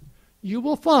year. You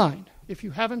will find, if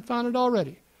you haven't found it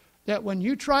already, that when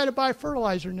you try to buy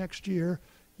fertilizer next year,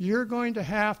 you're going to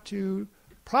have to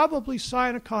probably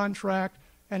sign a contract,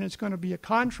 and it's going to be a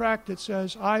contract that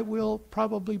says, I will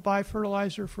probably buy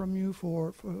fertilizer from you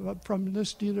from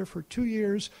this dealer for 2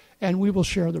 years, and we will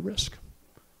share the risk.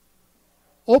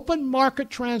 Open market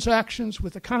transactions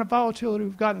with the kind of volatility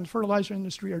we've got in the fertilizer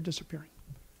industry are disappearing.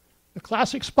 The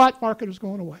classic spot market is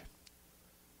going away.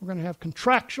 We're going to have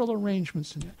contractual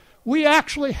arrangements in it. We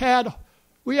actually had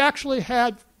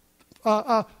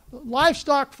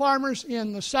livestock farmers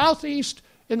in the southeast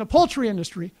in the poultry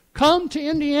industry come to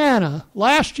Indiana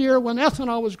last year when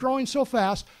ethanol was growing so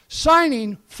fast,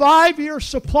 signing 5-year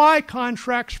supply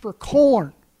contracts for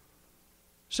corn,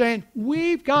 saying,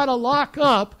 we've got to lock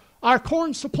up our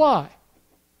corn supply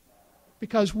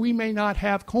because we may not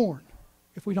have corn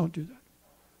if we don't do that.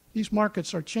 These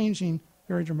markets are changing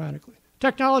very dramatically.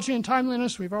 Technology and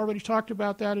timeliness, we've already talked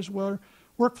about that as well.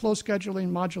 Workflow scheduling,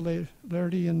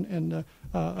 modularity, and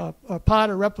pod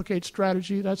or replicate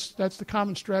strategy. That's the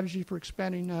common strategy for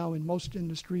expanding now in most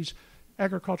industries,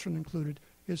 agriculture included,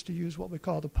 is to use what we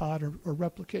call the pod or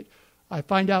replicate. I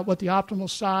find out what the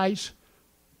optimal size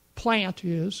plant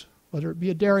is, whether it be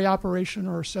a dairy operation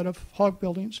or a set of hog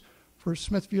buildings. For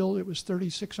Smithfield, it was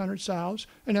 3,600 sows,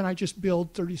 and then I just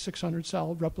build 3,600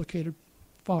 sow replicated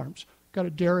farms. Got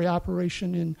a dairy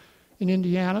operation in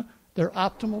Indiana. Their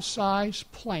optimal size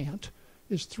plant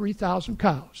is 3,000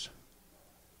 cows.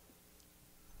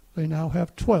 They now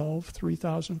have 12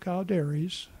 3,000 cow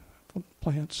dairies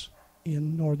plants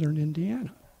in northern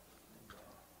Indiana.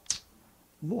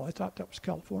 Whoa, I thought that was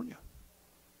California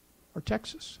or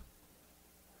Texas.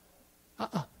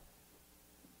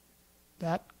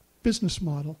 That business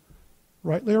model,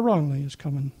 rightly or wrongly, is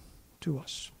coming to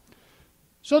us.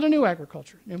 So the new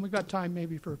agriculture, and we've got time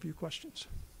maybe for a few questions.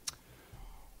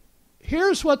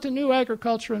 here's what the new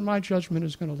agriculture, in my judgment,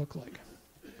 is going to look like.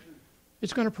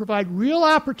 It's going to provide real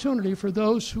opportunity for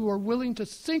those who are willing to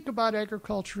think about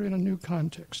agriculture in a new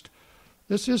context.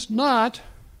 This is not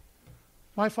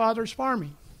my father's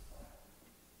farming.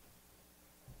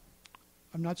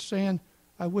 I'm not saying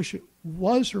I wish it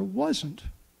was or wasn't.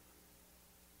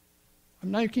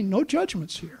 I'm making no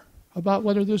judgments here about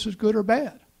whether this is good or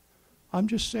bad. I'm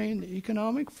just saying the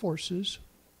economic forces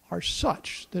are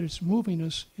such that it's moving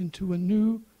us into a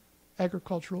new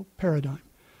agricultural paradigm.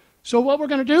 So what we're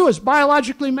going to do is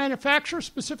biologically manufacture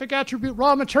specific attribute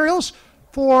raw materials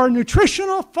for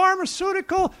nutritional,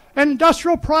 pharmaceutical, and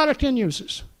industrial product end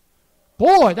uses.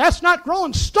 Boy, that's not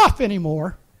growing stuff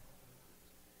anymore,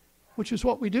 which is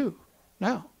what we do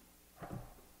now.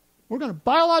 We're going to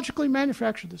biologically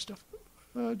manufacture this stuff.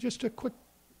 Just a quick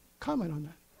comment on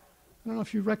that. I don't know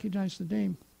if you recognize the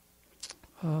name.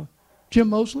 Jim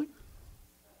Mosley,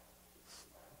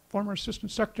 former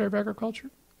Assistant Secretary of Agriculture.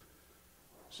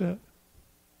 He's a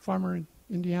farmer in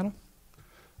Indiana.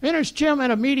 I introduced Jim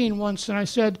at a meeting once, and I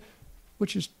said,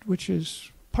 which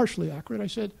is partially accurate, I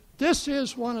said, this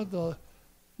is one of the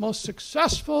most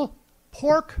successful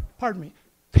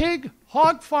pig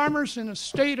hog farmers in the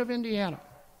state of Indiana.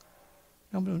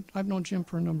 I've known Jim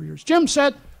for a number of years. Jim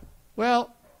said,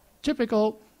 well,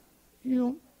 typical,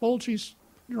 Boehlje's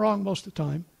wrong most of the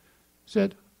time.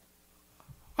 Said,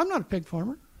 I'm not a pig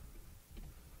farmer.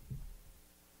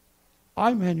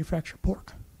 I manufacture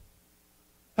pork.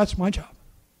 That's my job.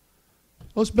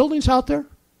 Those buildings out there,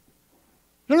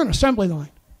 they're an assembly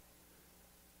line.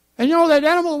 And you know that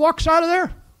animal that walks out of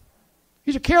there?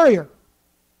 He's a carrier.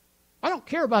 I don't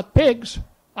care about pigs.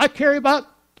 I care about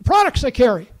the products they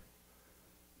carry.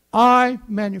 I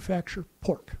manufacture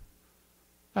pork.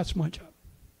 That's my job.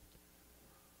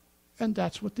 And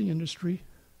that's what the industry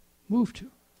moved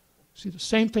to. See the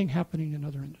same thing happening in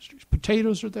other industries.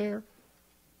 Potatoes are there.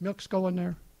 Milk's going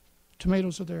there.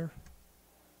 Tomatoes are there.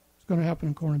 It's going to happen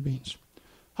in corn and beans.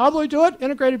 How will we do it?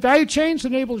 Integrated value chains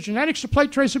enable genetic supply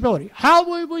traceability. How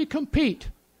will we compete?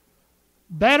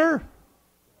 Better,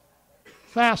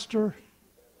 faster,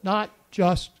 not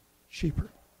just cheaper.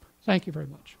 Thank you very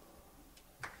much.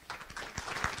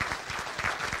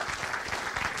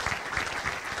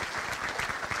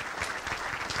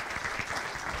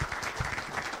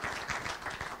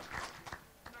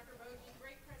 Dr. Boehlje,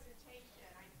 great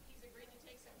presentation. He's agreed to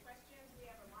take some questions. We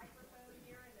have a microphone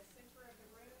here in the center of the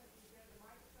room. If you go to the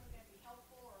microphone, that'd be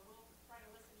helpful, or we'll try to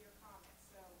listen to your comments.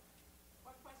 So,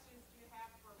 what questions do you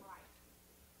have for Mike?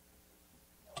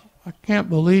 I can't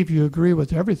believe you agree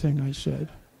with everything I said.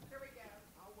 Here we go.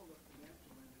 How will the financial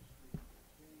industry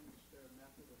change their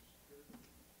method of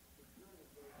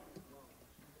securitization of loans?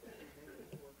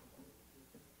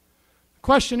 The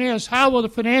question is, how will the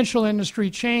financial industry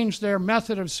change their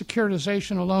method of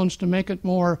securitization of loans to make it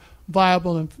more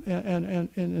viable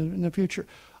in the future?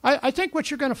 I think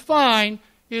what you're going to find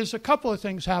is a couple of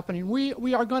things happening.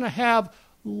 We are going to have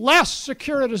less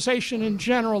securitization in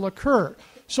general occur.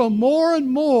 So more and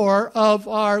more of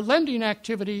our lending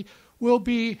activity will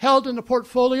be held in the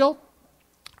portfolio,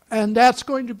 and that's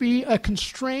going to be a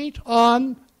constraint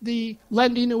on the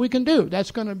lending that we can do.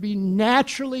 That's going to be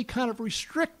naturally kind of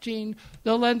restricting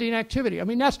the lending activity. I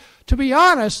mean, to be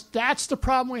honest, that's the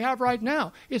problem we have right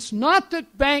now. It's not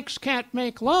that banks can't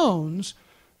make loans.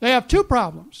 They have two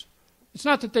problems. It's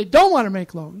not that they don't want to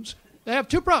make loans. They have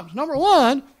two problems. Number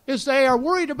one is they are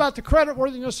worried about the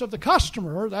creditworthiness of the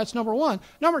customer. That's number one.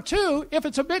 Number two, if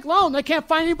it's a big loan, they can't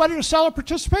find anybody to sell a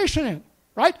participation in,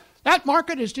 right? That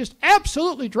market is just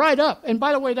absolutely dried up. And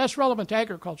by the way, that's relevant to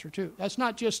agriculture too. That's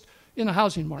not just in the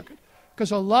housing market.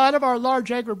 Because a lot of our large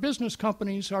agribusiness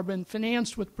companies have been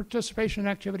financed with participation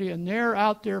activity, and they're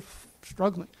out there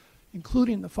struggling,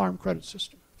 including the farm credit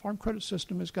system. Farm credit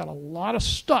system has got a lot of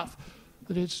stuff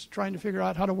that it's trying to figure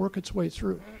out how to work its way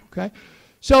through. Okay,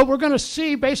 so we're going to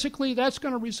see basically that's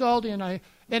going to result in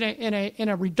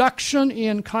a reduction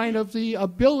in kind of the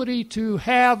ability to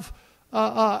have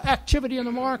activity in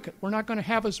the market. We're not going to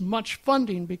have as much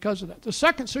funding because of that. The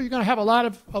second, so you're going to have a lot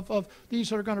of these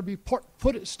that are going to be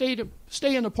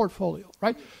stay in the portfolio,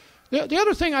 right? The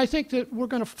other thing I think that we're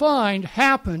going to find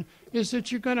happen is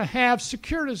that you're going to have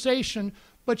securitization,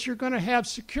 but you're going to have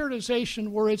securitization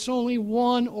where it's only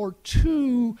one or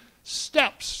two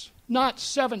steps, not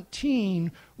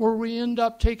 17, where we end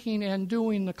up taking and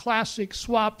doing the classic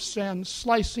swaps and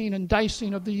slicing and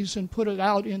dicing of these and put it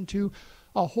out into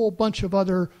a whole bunch of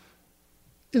other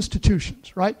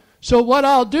institutions, right? So what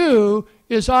I'll do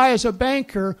is I, as a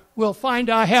banker, will find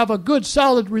I have a good,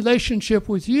 solid relationship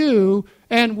with you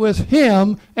and with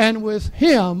him and with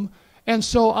him, And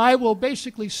so I will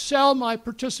basically sell my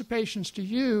participations to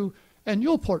you and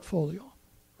your portfolio,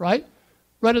 right?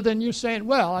 Rather than you saying,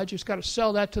 well, I just got to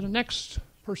sell that to the next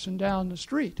person down the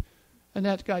street. And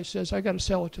that guy says, I got to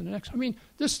sell it to the next. I mean,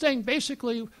 this thing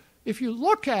basically, if you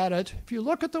look at it, if you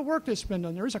look at the work that's been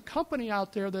done, there's a company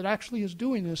out there that actually is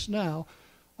doing this now.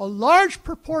 A large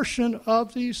proportion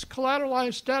of these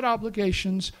collateralized debt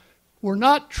obligations were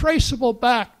not traceable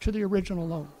back to the original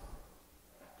loan.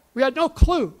 We had no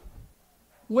clue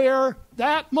where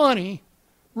that money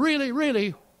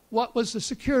really, what was the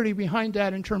security behind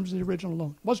that in terms of the original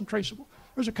loan. It wasn't traceable.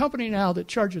 There's a company now that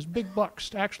charges big bucks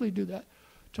to actually do that,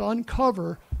 to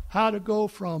uncover how to go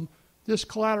from this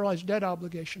collateralized debt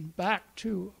obligation back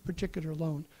to a particular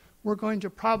loan. We're going to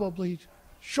probably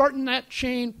shorten that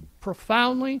chain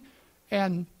profoundly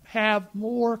and have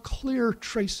more clear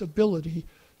traceability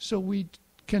so we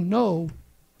can know,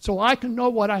 so I can know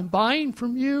what I'm buying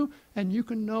from you and you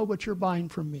can know what you're buying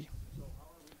from me. So how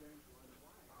are we going to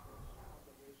unwind those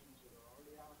obligations that are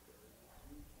already out there?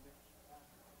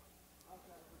 How's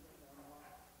that going to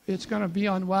unwind? It's going to be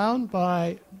unwound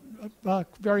by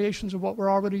variations of what we're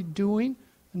already doing,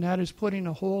 and that is putting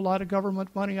a whole lot of government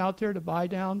money out there to buy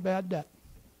down bad debt.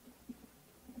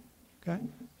 Okay?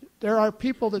 There are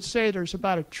people that say there's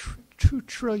about $2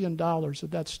 trillion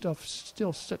of that stuff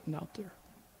still sitting out there.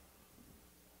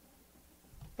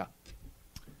 Yeah.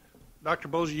 Dr.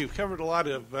 Boehlje, you've covered a lot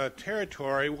of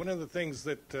territory. One of the things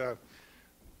that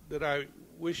I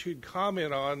wish you'd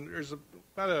comment on,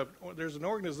 there's an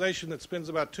organization that spends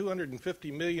about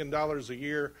 $250 million a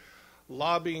year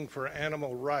lobbying for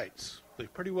animal rights.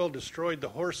 They've pretty well destroyed the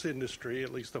horse industry,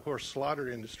 at least the horse slaughter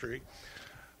industry.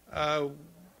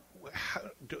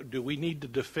 Do we need to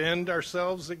defend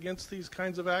ourselves against these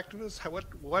kinds of activists?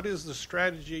 What is the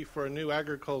strategy for a new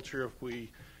agriculture if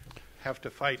we have to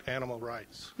fight animal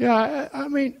rights? Yeah, I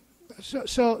mean,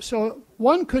 so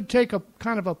one could take a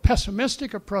kind of a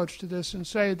pessimistic approach to this and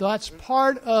say that's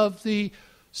part of the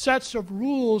sets of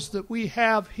rules that we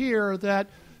have here that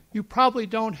you probably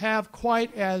don't have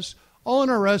quite as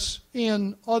onerous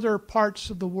in other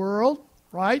parts of the world,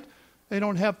 right? They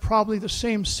don't have probably the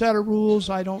same set of rules,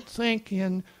 I don't think,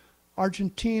 in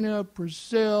Argentina,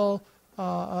 Brazil,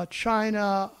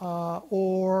 China,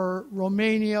 or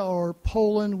Romania or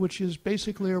Poland, which is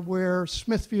basically where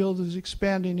Smithfield is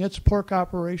expanding its pork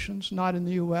operations, not in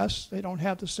the U.S. They don't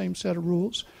have the same set of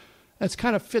rules. That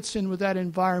kind of fits in with that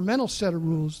environmental set of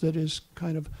rules that is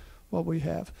kind of what we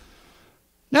have.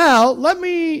 Now, let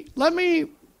me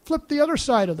flip the other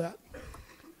side of that.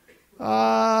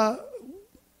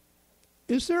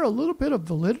 Is there a little bit of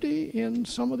validity in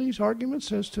some of these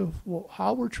arguments as to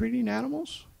how we're treating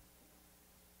animals?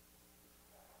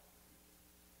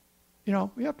 You know,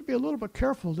 we have to be a little bit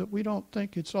careful that we don't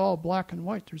think it's all black and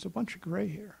white. There's a bunch of gray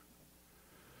here.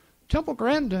 Temple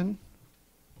Grandin,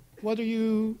 whether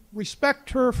you respect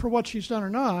her for what she's done or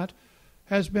not,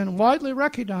 has been widely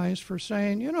recognized for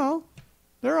saying, you know,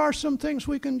 there are some things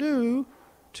we can do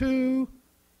to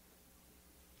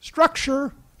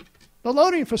structure the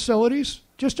loading facilities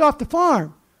just off the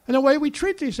farm and the way we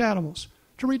treat these animals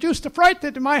to reduce the fright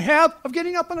that they might have of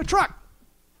getting up on a truck.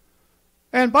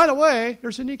 And by the way,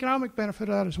 there's an economic benefit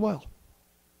of that as well.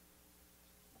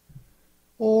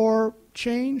 Or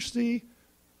change the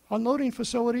unloading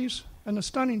facilities and the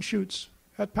stunning chutes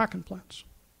at packing plants.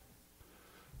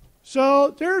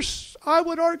 So there's, I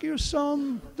would argue,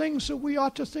 some things that we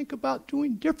ought to think about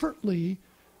doing differently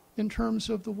in terms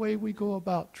of the way we go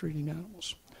about treating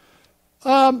animals.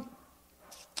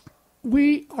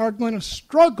 We are going to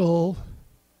struggle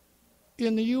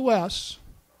in the U.S.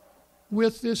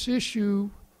 with this issue,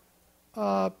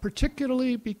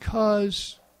 particularly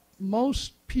because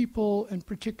most people, and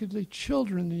particularly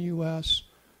children in the U.S.,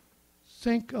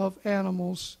 think of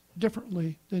animals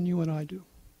differently than you and I do.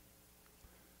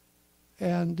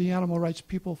 And the animal rights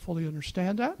people fully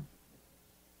understand that.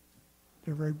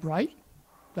 They're very bright.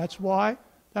 That's why,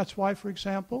 for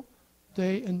example,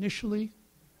 they initially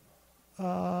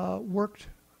worked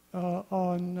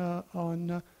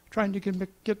on trying to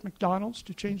get McDonald's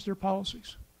to change their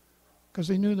policies, because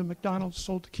they knew that McDonald's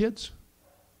sold to kids.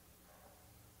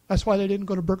 That's why they didn't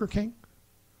go to Burger King,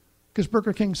 because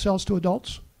Burger King sells to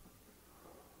adults.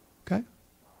 Okay,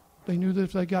 they knew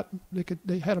that if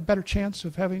they had a better chance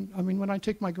of having. I mean, when I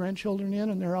take my grandchildren in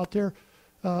and they're out there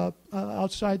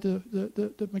outside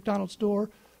the McDonald's door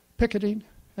picketing,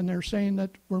 and they're saying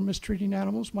that we're mistreating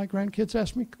animals, my grandkids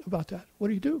ask me about that. What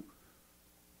do you do?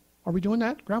 Are we doing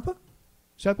that, Grandpa?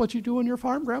 Is that what you do on your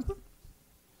farm, Grandpa?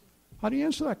 How do you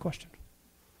answer that question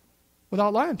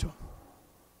without lying to them?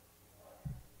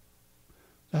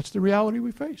 That's the reality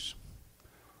we face.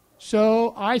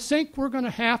 So I think we're going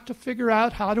to have to figure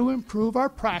out how to improve our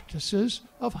practices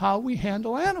of how we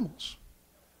handle animals.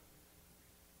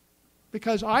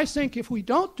 Because I think if we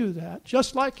don't do that,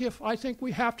 just like if I think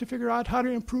we have to figure out how to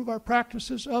improve our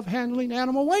practices of handling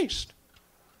animal waste.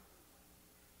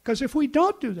 Because if we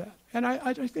don't do that, and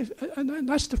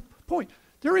that's the point,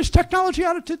 there is technology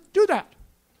out there to do that.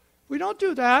 If we don't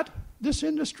do that, this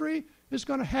industry is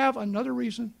going to have another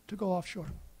reason to go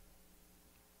offshore.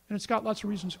 And it's got lots of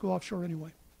reasons to go offshore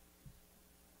anyway.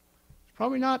 It's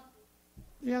probably not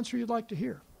the answer you'd like to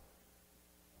hear.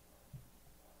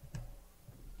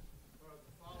 Well, as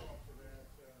a follow-up to that,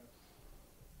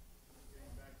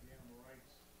 getting back to the animal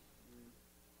rights,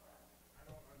 I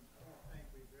don't think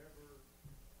we've ever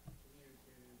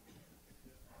communicated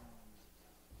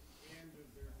the end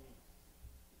of their meat,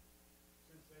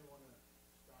 since they want to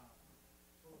stop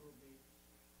total meat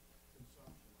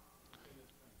consumption in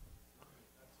this country.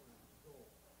 That's a goal.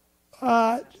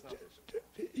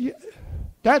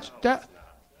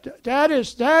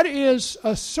 That is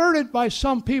asserted by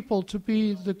some people to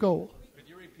be the goal. Could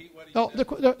you repeat what he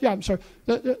said? Yeah, I'm sorry.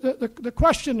 The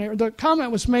question there, the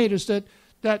comment was made is that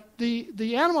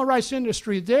the animal rights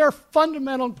industry, their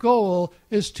fundamental goal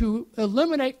is to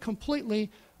eliminate completely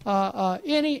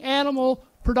any animal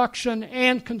production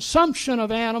and consumption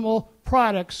of animal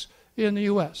products in the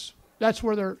U.S. That's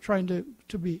where they're trying to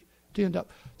end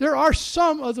up. There are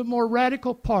some of the more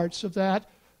radical parts of that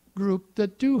group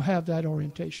that do have that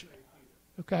orientation.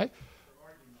 Okay?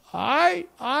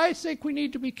 I think we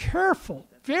need to be careful,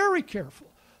 very careful,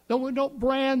 that we don't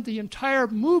brand the entire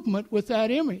movement with that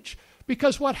image.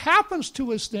 Because what happens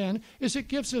to us then is it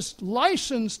gives us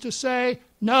license to say,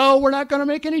 no, we're not going to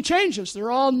make any changes.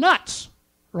 They're all nuts,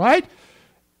 right?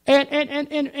 And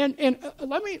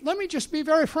let me just be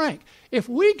very frank. If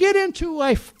we get into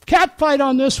a catfight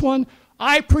on this one,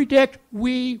 I predict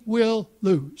we will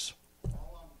lose.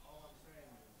 All I'm saying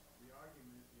is, the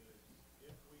argument is,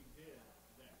 if we did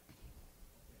that,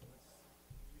 okay, let's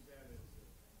use that as an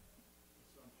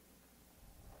assumption.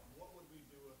 What would we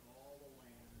do with all the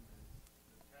land and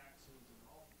the taxes and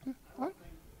all? I don't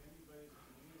think that anybody's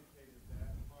communicated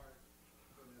that part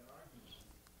for that argument,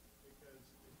 because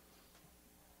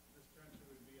this country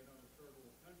would be another third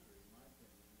world country, in my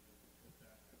opinion, if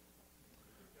that happened,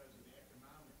 because of the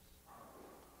economics.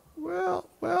 Well,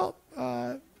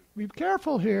 be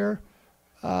careful here,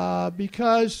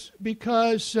 because we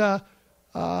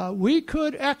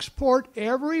could export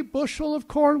every bushel of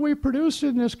corn we produce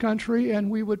in this country,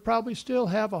 and we would probably still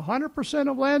have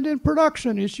 100% of land in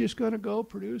production. It's just going to go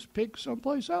produce pigs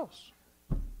someplace else.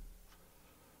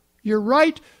 You're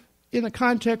right in the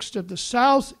context of the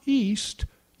southeast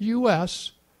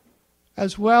U.S.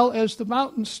 as well as the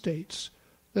mountain states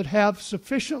that have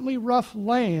sufficiently rough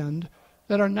land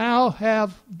that are now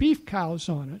have beef cows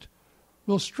on it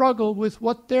will struggle with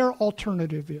what their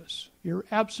alternative is. You're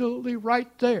absolutely right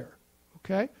there,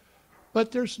 okay?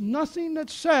 But there's nothing that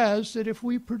says that if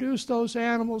we produce those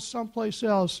animals someplace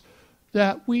else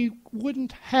that we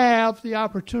wouldn't have the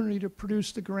opportunity to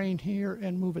produce the grain here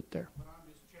and move it there. But I'm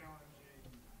just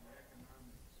challenging the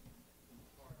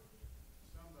economics part of it.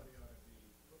 Somebody ought to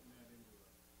be putting that into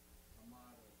a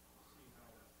model to see how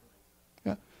that plays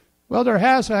out. Yeah. Well, there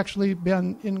has actually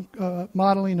been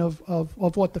modeling of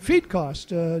what the feed cost.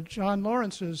 John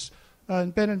Lawrence has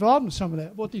been involved in some of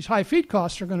that. What these high feed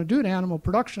costs are going to do to animal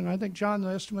production. I think, John, the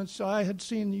estimates I had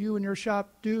seen you and your shop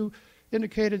do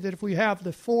indicated that if we have the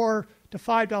 $4 to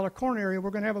 $5 corn area, we're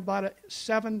going to have about a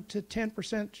 7 to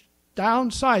 10%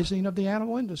 downsizing of the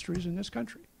animal industries in this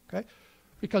country, okay,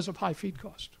 because of high feed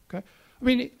cost. Okay, I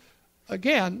mean,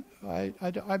 again,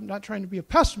 I'm not trying to be a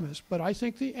pessimist, but I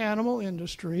think the animal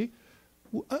industry.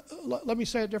 Let me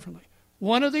say it differently.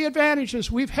 One of the advantages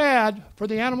we've had for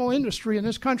the animal industry in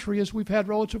this country is we've had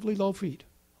relatively low feed,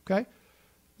 okay?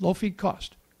 Low feed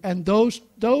cost. And those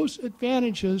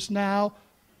advantages now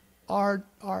are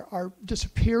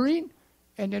disappearing,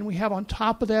 and then we have on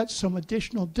top of that some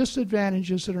additional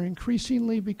disadvantages that are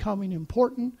increasingly becoming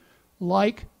important,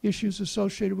 like issues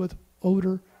associated with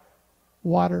odor,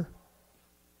 water,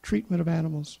 treatment of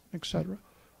animals, etc.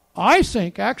 I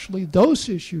think actually those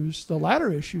issues, the latter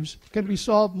issues, can be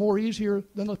solved more easier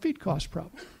than the feed cost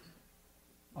problem.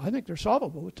 I think they're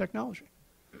solvable with technology.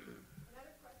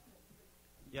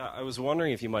 Yeah, I was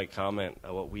wondering if you might comment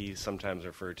on what we sometimes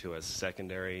refer to as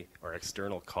secondary or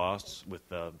external costs with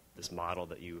this model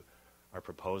that you are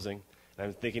proposing. And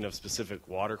I'm thinking of specific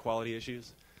water quality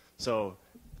issues. So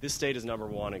this state is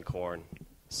 #1 in corn,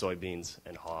 soybeans,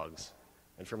 and hogs.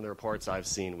 And from the reports I've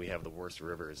seen, we have the worst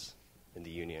rivers in the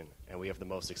Union, and we have the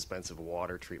most expensive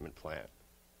water treatment plant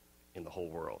in the whole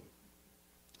world.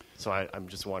 So I'm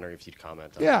just wondering if you'd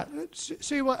comment on Yeah,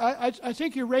 see, well, I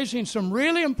think you're raising some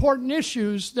really important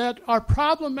issues that are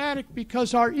problematic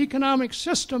because our economic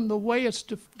system, the way it's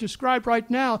described right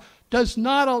now, does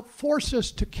not force us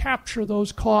to capture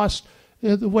those costs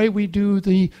the way we do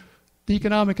the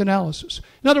economic analysis.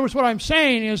 In other words, what I'm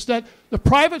saying is that the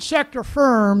private sector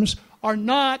firms are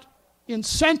not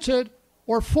incented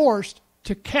or forced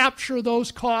to capture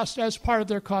those costs as part of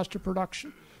their cost of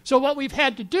production. So what we've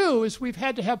had to do is we've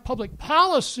had to have public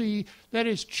policy that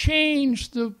has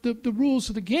changed the rules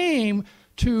of the game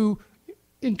to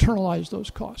internalize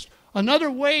those costs. Another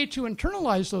way to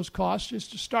internalize those costs is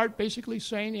to start basically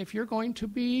saying if you're going to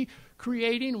be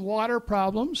creating water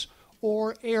problems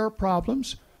or air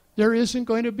problems, there isn't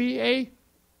going to be a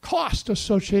cost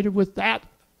associated with that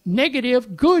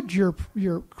negative good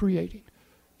you're creating.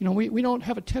 You know, we don't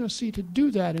have a tendency to do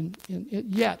that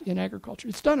yet in agriculture.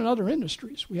 It's done in other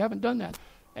industries. We haven't done that.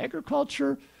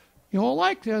 Agriculture, you won't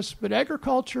like this, but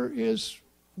agriculture is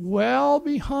well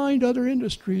behind other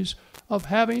industries of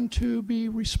having to be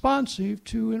responsive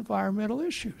to environmental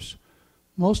issues.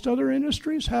 Most other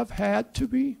industries have had to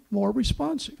be more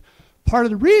responsive. Part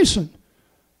of the reason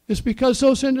is because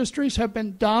those industries have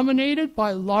been dominated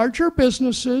by larger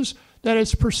businesses that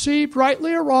it's perceived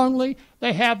rightly or wrongly,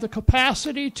 they have the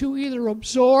capacity to either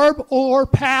absorb or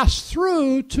pass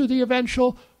through to the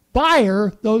eventual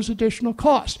buyer those additional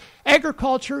costs.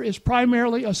 Agriculture is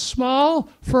primarily a small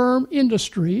firm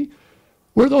industry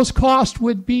where those costs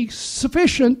would be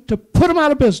sufficient to put them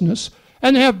out of business,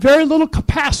 and they have very little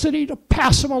capacity to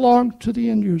pass them along to the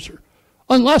end user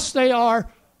unless they are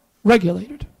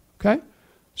regulated, okay?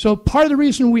 So part of the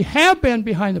reason we have been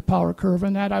behind the power curve,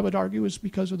 and that I would argue is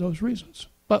because of those reasons.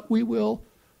 But we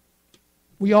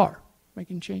are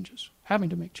making changes, having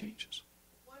to make changes.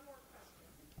 One more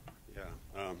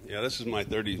question. Yeah, this is my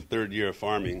 33rd year of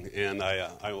farming, and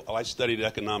I studied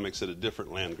economics at a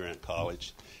different land-grant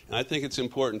college. And I think it's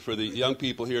important for the young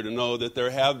people here to know that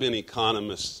there have been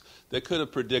economists that could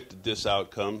have predicted this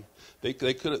outcome. They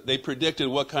predicted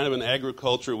what kind of an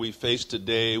agriculture we face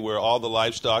today, where all the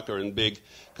livestock are in big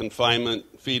confinement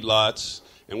feedlots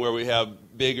and where we have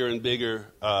bigger and bigger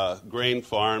grain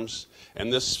farms.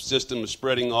 And this system is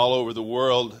spreading all over the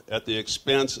world at the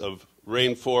expense of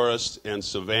rainforests and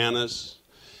savannas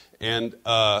and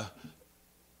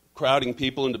crowding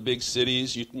people into big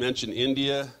cities. You mentioned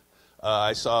India.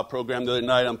 I saw a program the other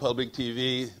night on public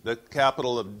TV. The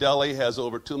capital of Delhi has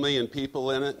over 2 million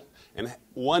people in it. And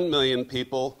 1 million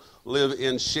people live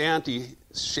in shanty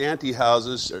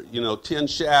houses, or, tin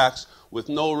shacks with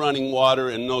no running water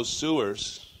and no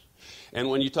sewers. And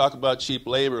when you talk about cheap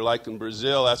labor, like in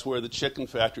Brazil, that's where the chicken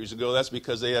factories go. That's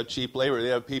because they have cheap labor. They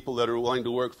have people that are willing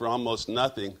to work for almost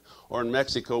nothing. Or in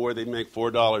Mexico, where they make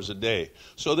 $4 a day.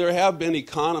 So there have been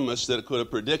economists that could have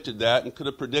predicted that and could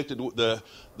have predicted the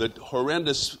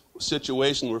horrendous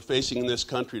situation we're facing in this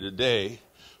country today.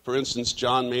 For instance,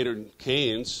 John Maynard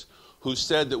Keynes, who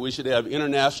said that we should have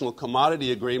international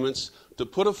commodity agreements to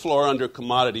put a floor under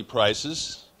commodity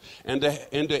prices and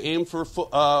to aim for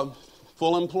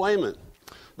full employment.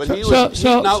 But he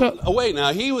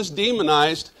was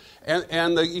demonized,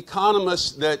 and the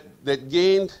economists that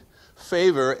gained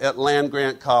favor at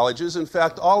land-grant colleges, in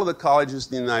fact, all of the colleges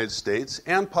in the United States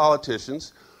and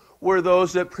politicians, were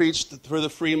those that preached for the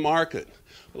free market.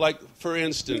 Like, for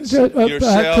instance,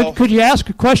 yourself. Could you ask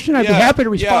a question? I'd be happy to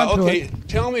respond to it.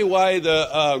 Tell me why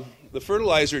the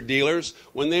fertilizer dealers,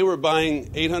 when they were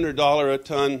buying $800 a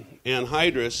ton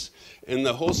anhydrous in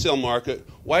the wholesale market,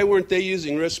 why weren't they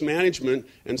using risk management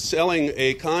and selling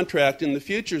a contract in the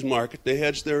futures market to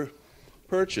hedge their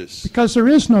purchase? Because there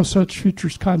is no such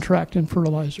futures contract in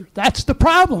fertilizer. That's the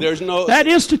problem. There's no that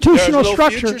institutional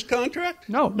structure. Futures contract?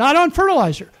 No, not on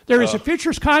fertilizer. There is a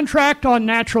futures contract on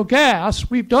natural gas.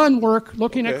 We've done work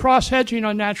looking at cross-hedging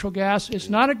on natural gas. It's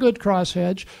not a good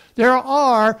cross-hedge. There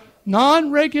are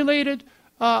non-regulated,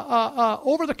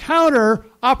 over-the-counter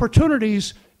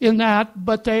opportunities in that,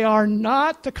 but they are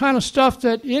not the kind of stuff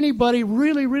that anybody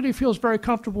really, really feels very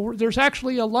comfortable with. There's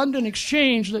actually a London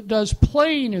exchange that does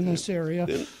playing in this area,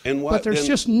 but there's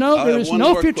just no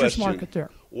futures market there.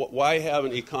 Why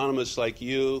haven't economists like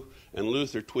you and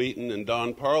Luther Tweeten and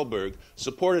Don Parlberg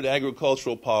supported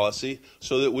agricultural policy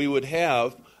so that we would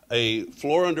have a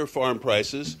floor under farm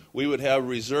prices, we would have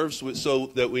reserves so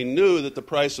that we knew that the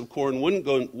price of corn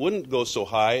wouldn't go so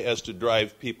high as to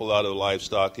drive people out of the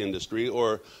livestock industry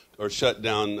or shut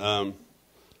down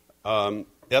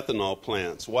ethanol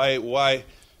plants? Why?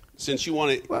 Since you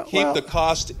want to keep the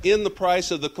cost in the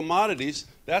price of the commodities,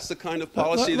 that's the kind of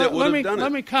policy that would have done it.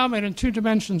 Let me comment in two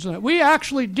dimensions on it. We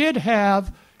actually did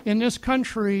have in this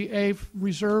country a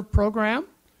reserve program.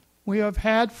 We have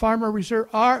had farmer reserve.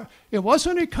 It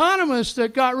wasn't economists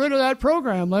that got rid of that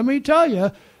program, let me tell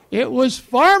you. It was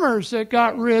farmers that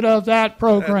got rid of that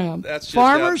program. That's just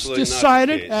farmers absolutely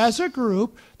decided not the case. as a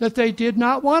group that they did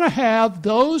not want to have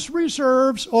those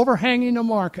reserves overhanging the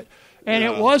market. And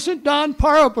it wasn't Don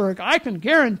Parlberg. I can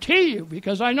guarantee you,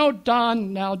 because I know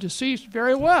Don, now deceased,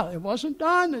 very well. It wasn't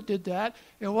Don that did that.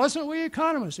 It wasn't we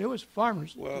economists. It was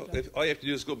farmers. Well, all you have to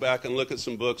do is go back and look at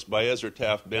some books by Ezra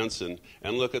Taft Benson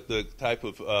and look at the type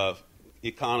of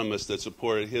economists that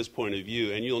supported his point of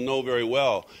view, and you'll know very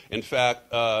well. In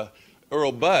fact,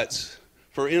 Earl Butz,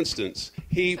 for instance,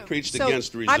 he preached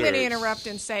against reserves. I'm going to interrupt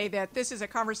and say that this is a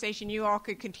conversation you all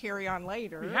could carry on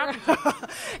later.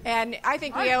 And I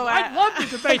think we owe... I'd love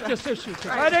to debate this issue,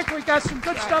 because I think we got some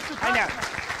good stuff to talk I know. about.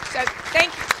 So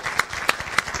thank you.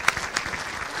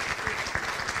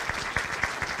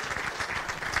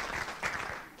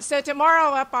 So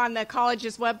tomorrow up on the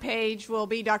college's webpage will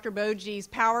be Dr. Boehlje's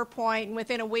PowerPoint, and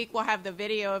within a week we'll have the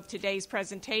video of today's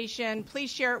presentation.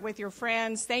 Please share it with your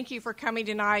friends. Thank you for coming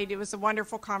tonight. It was a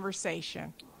wonderful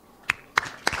conversation.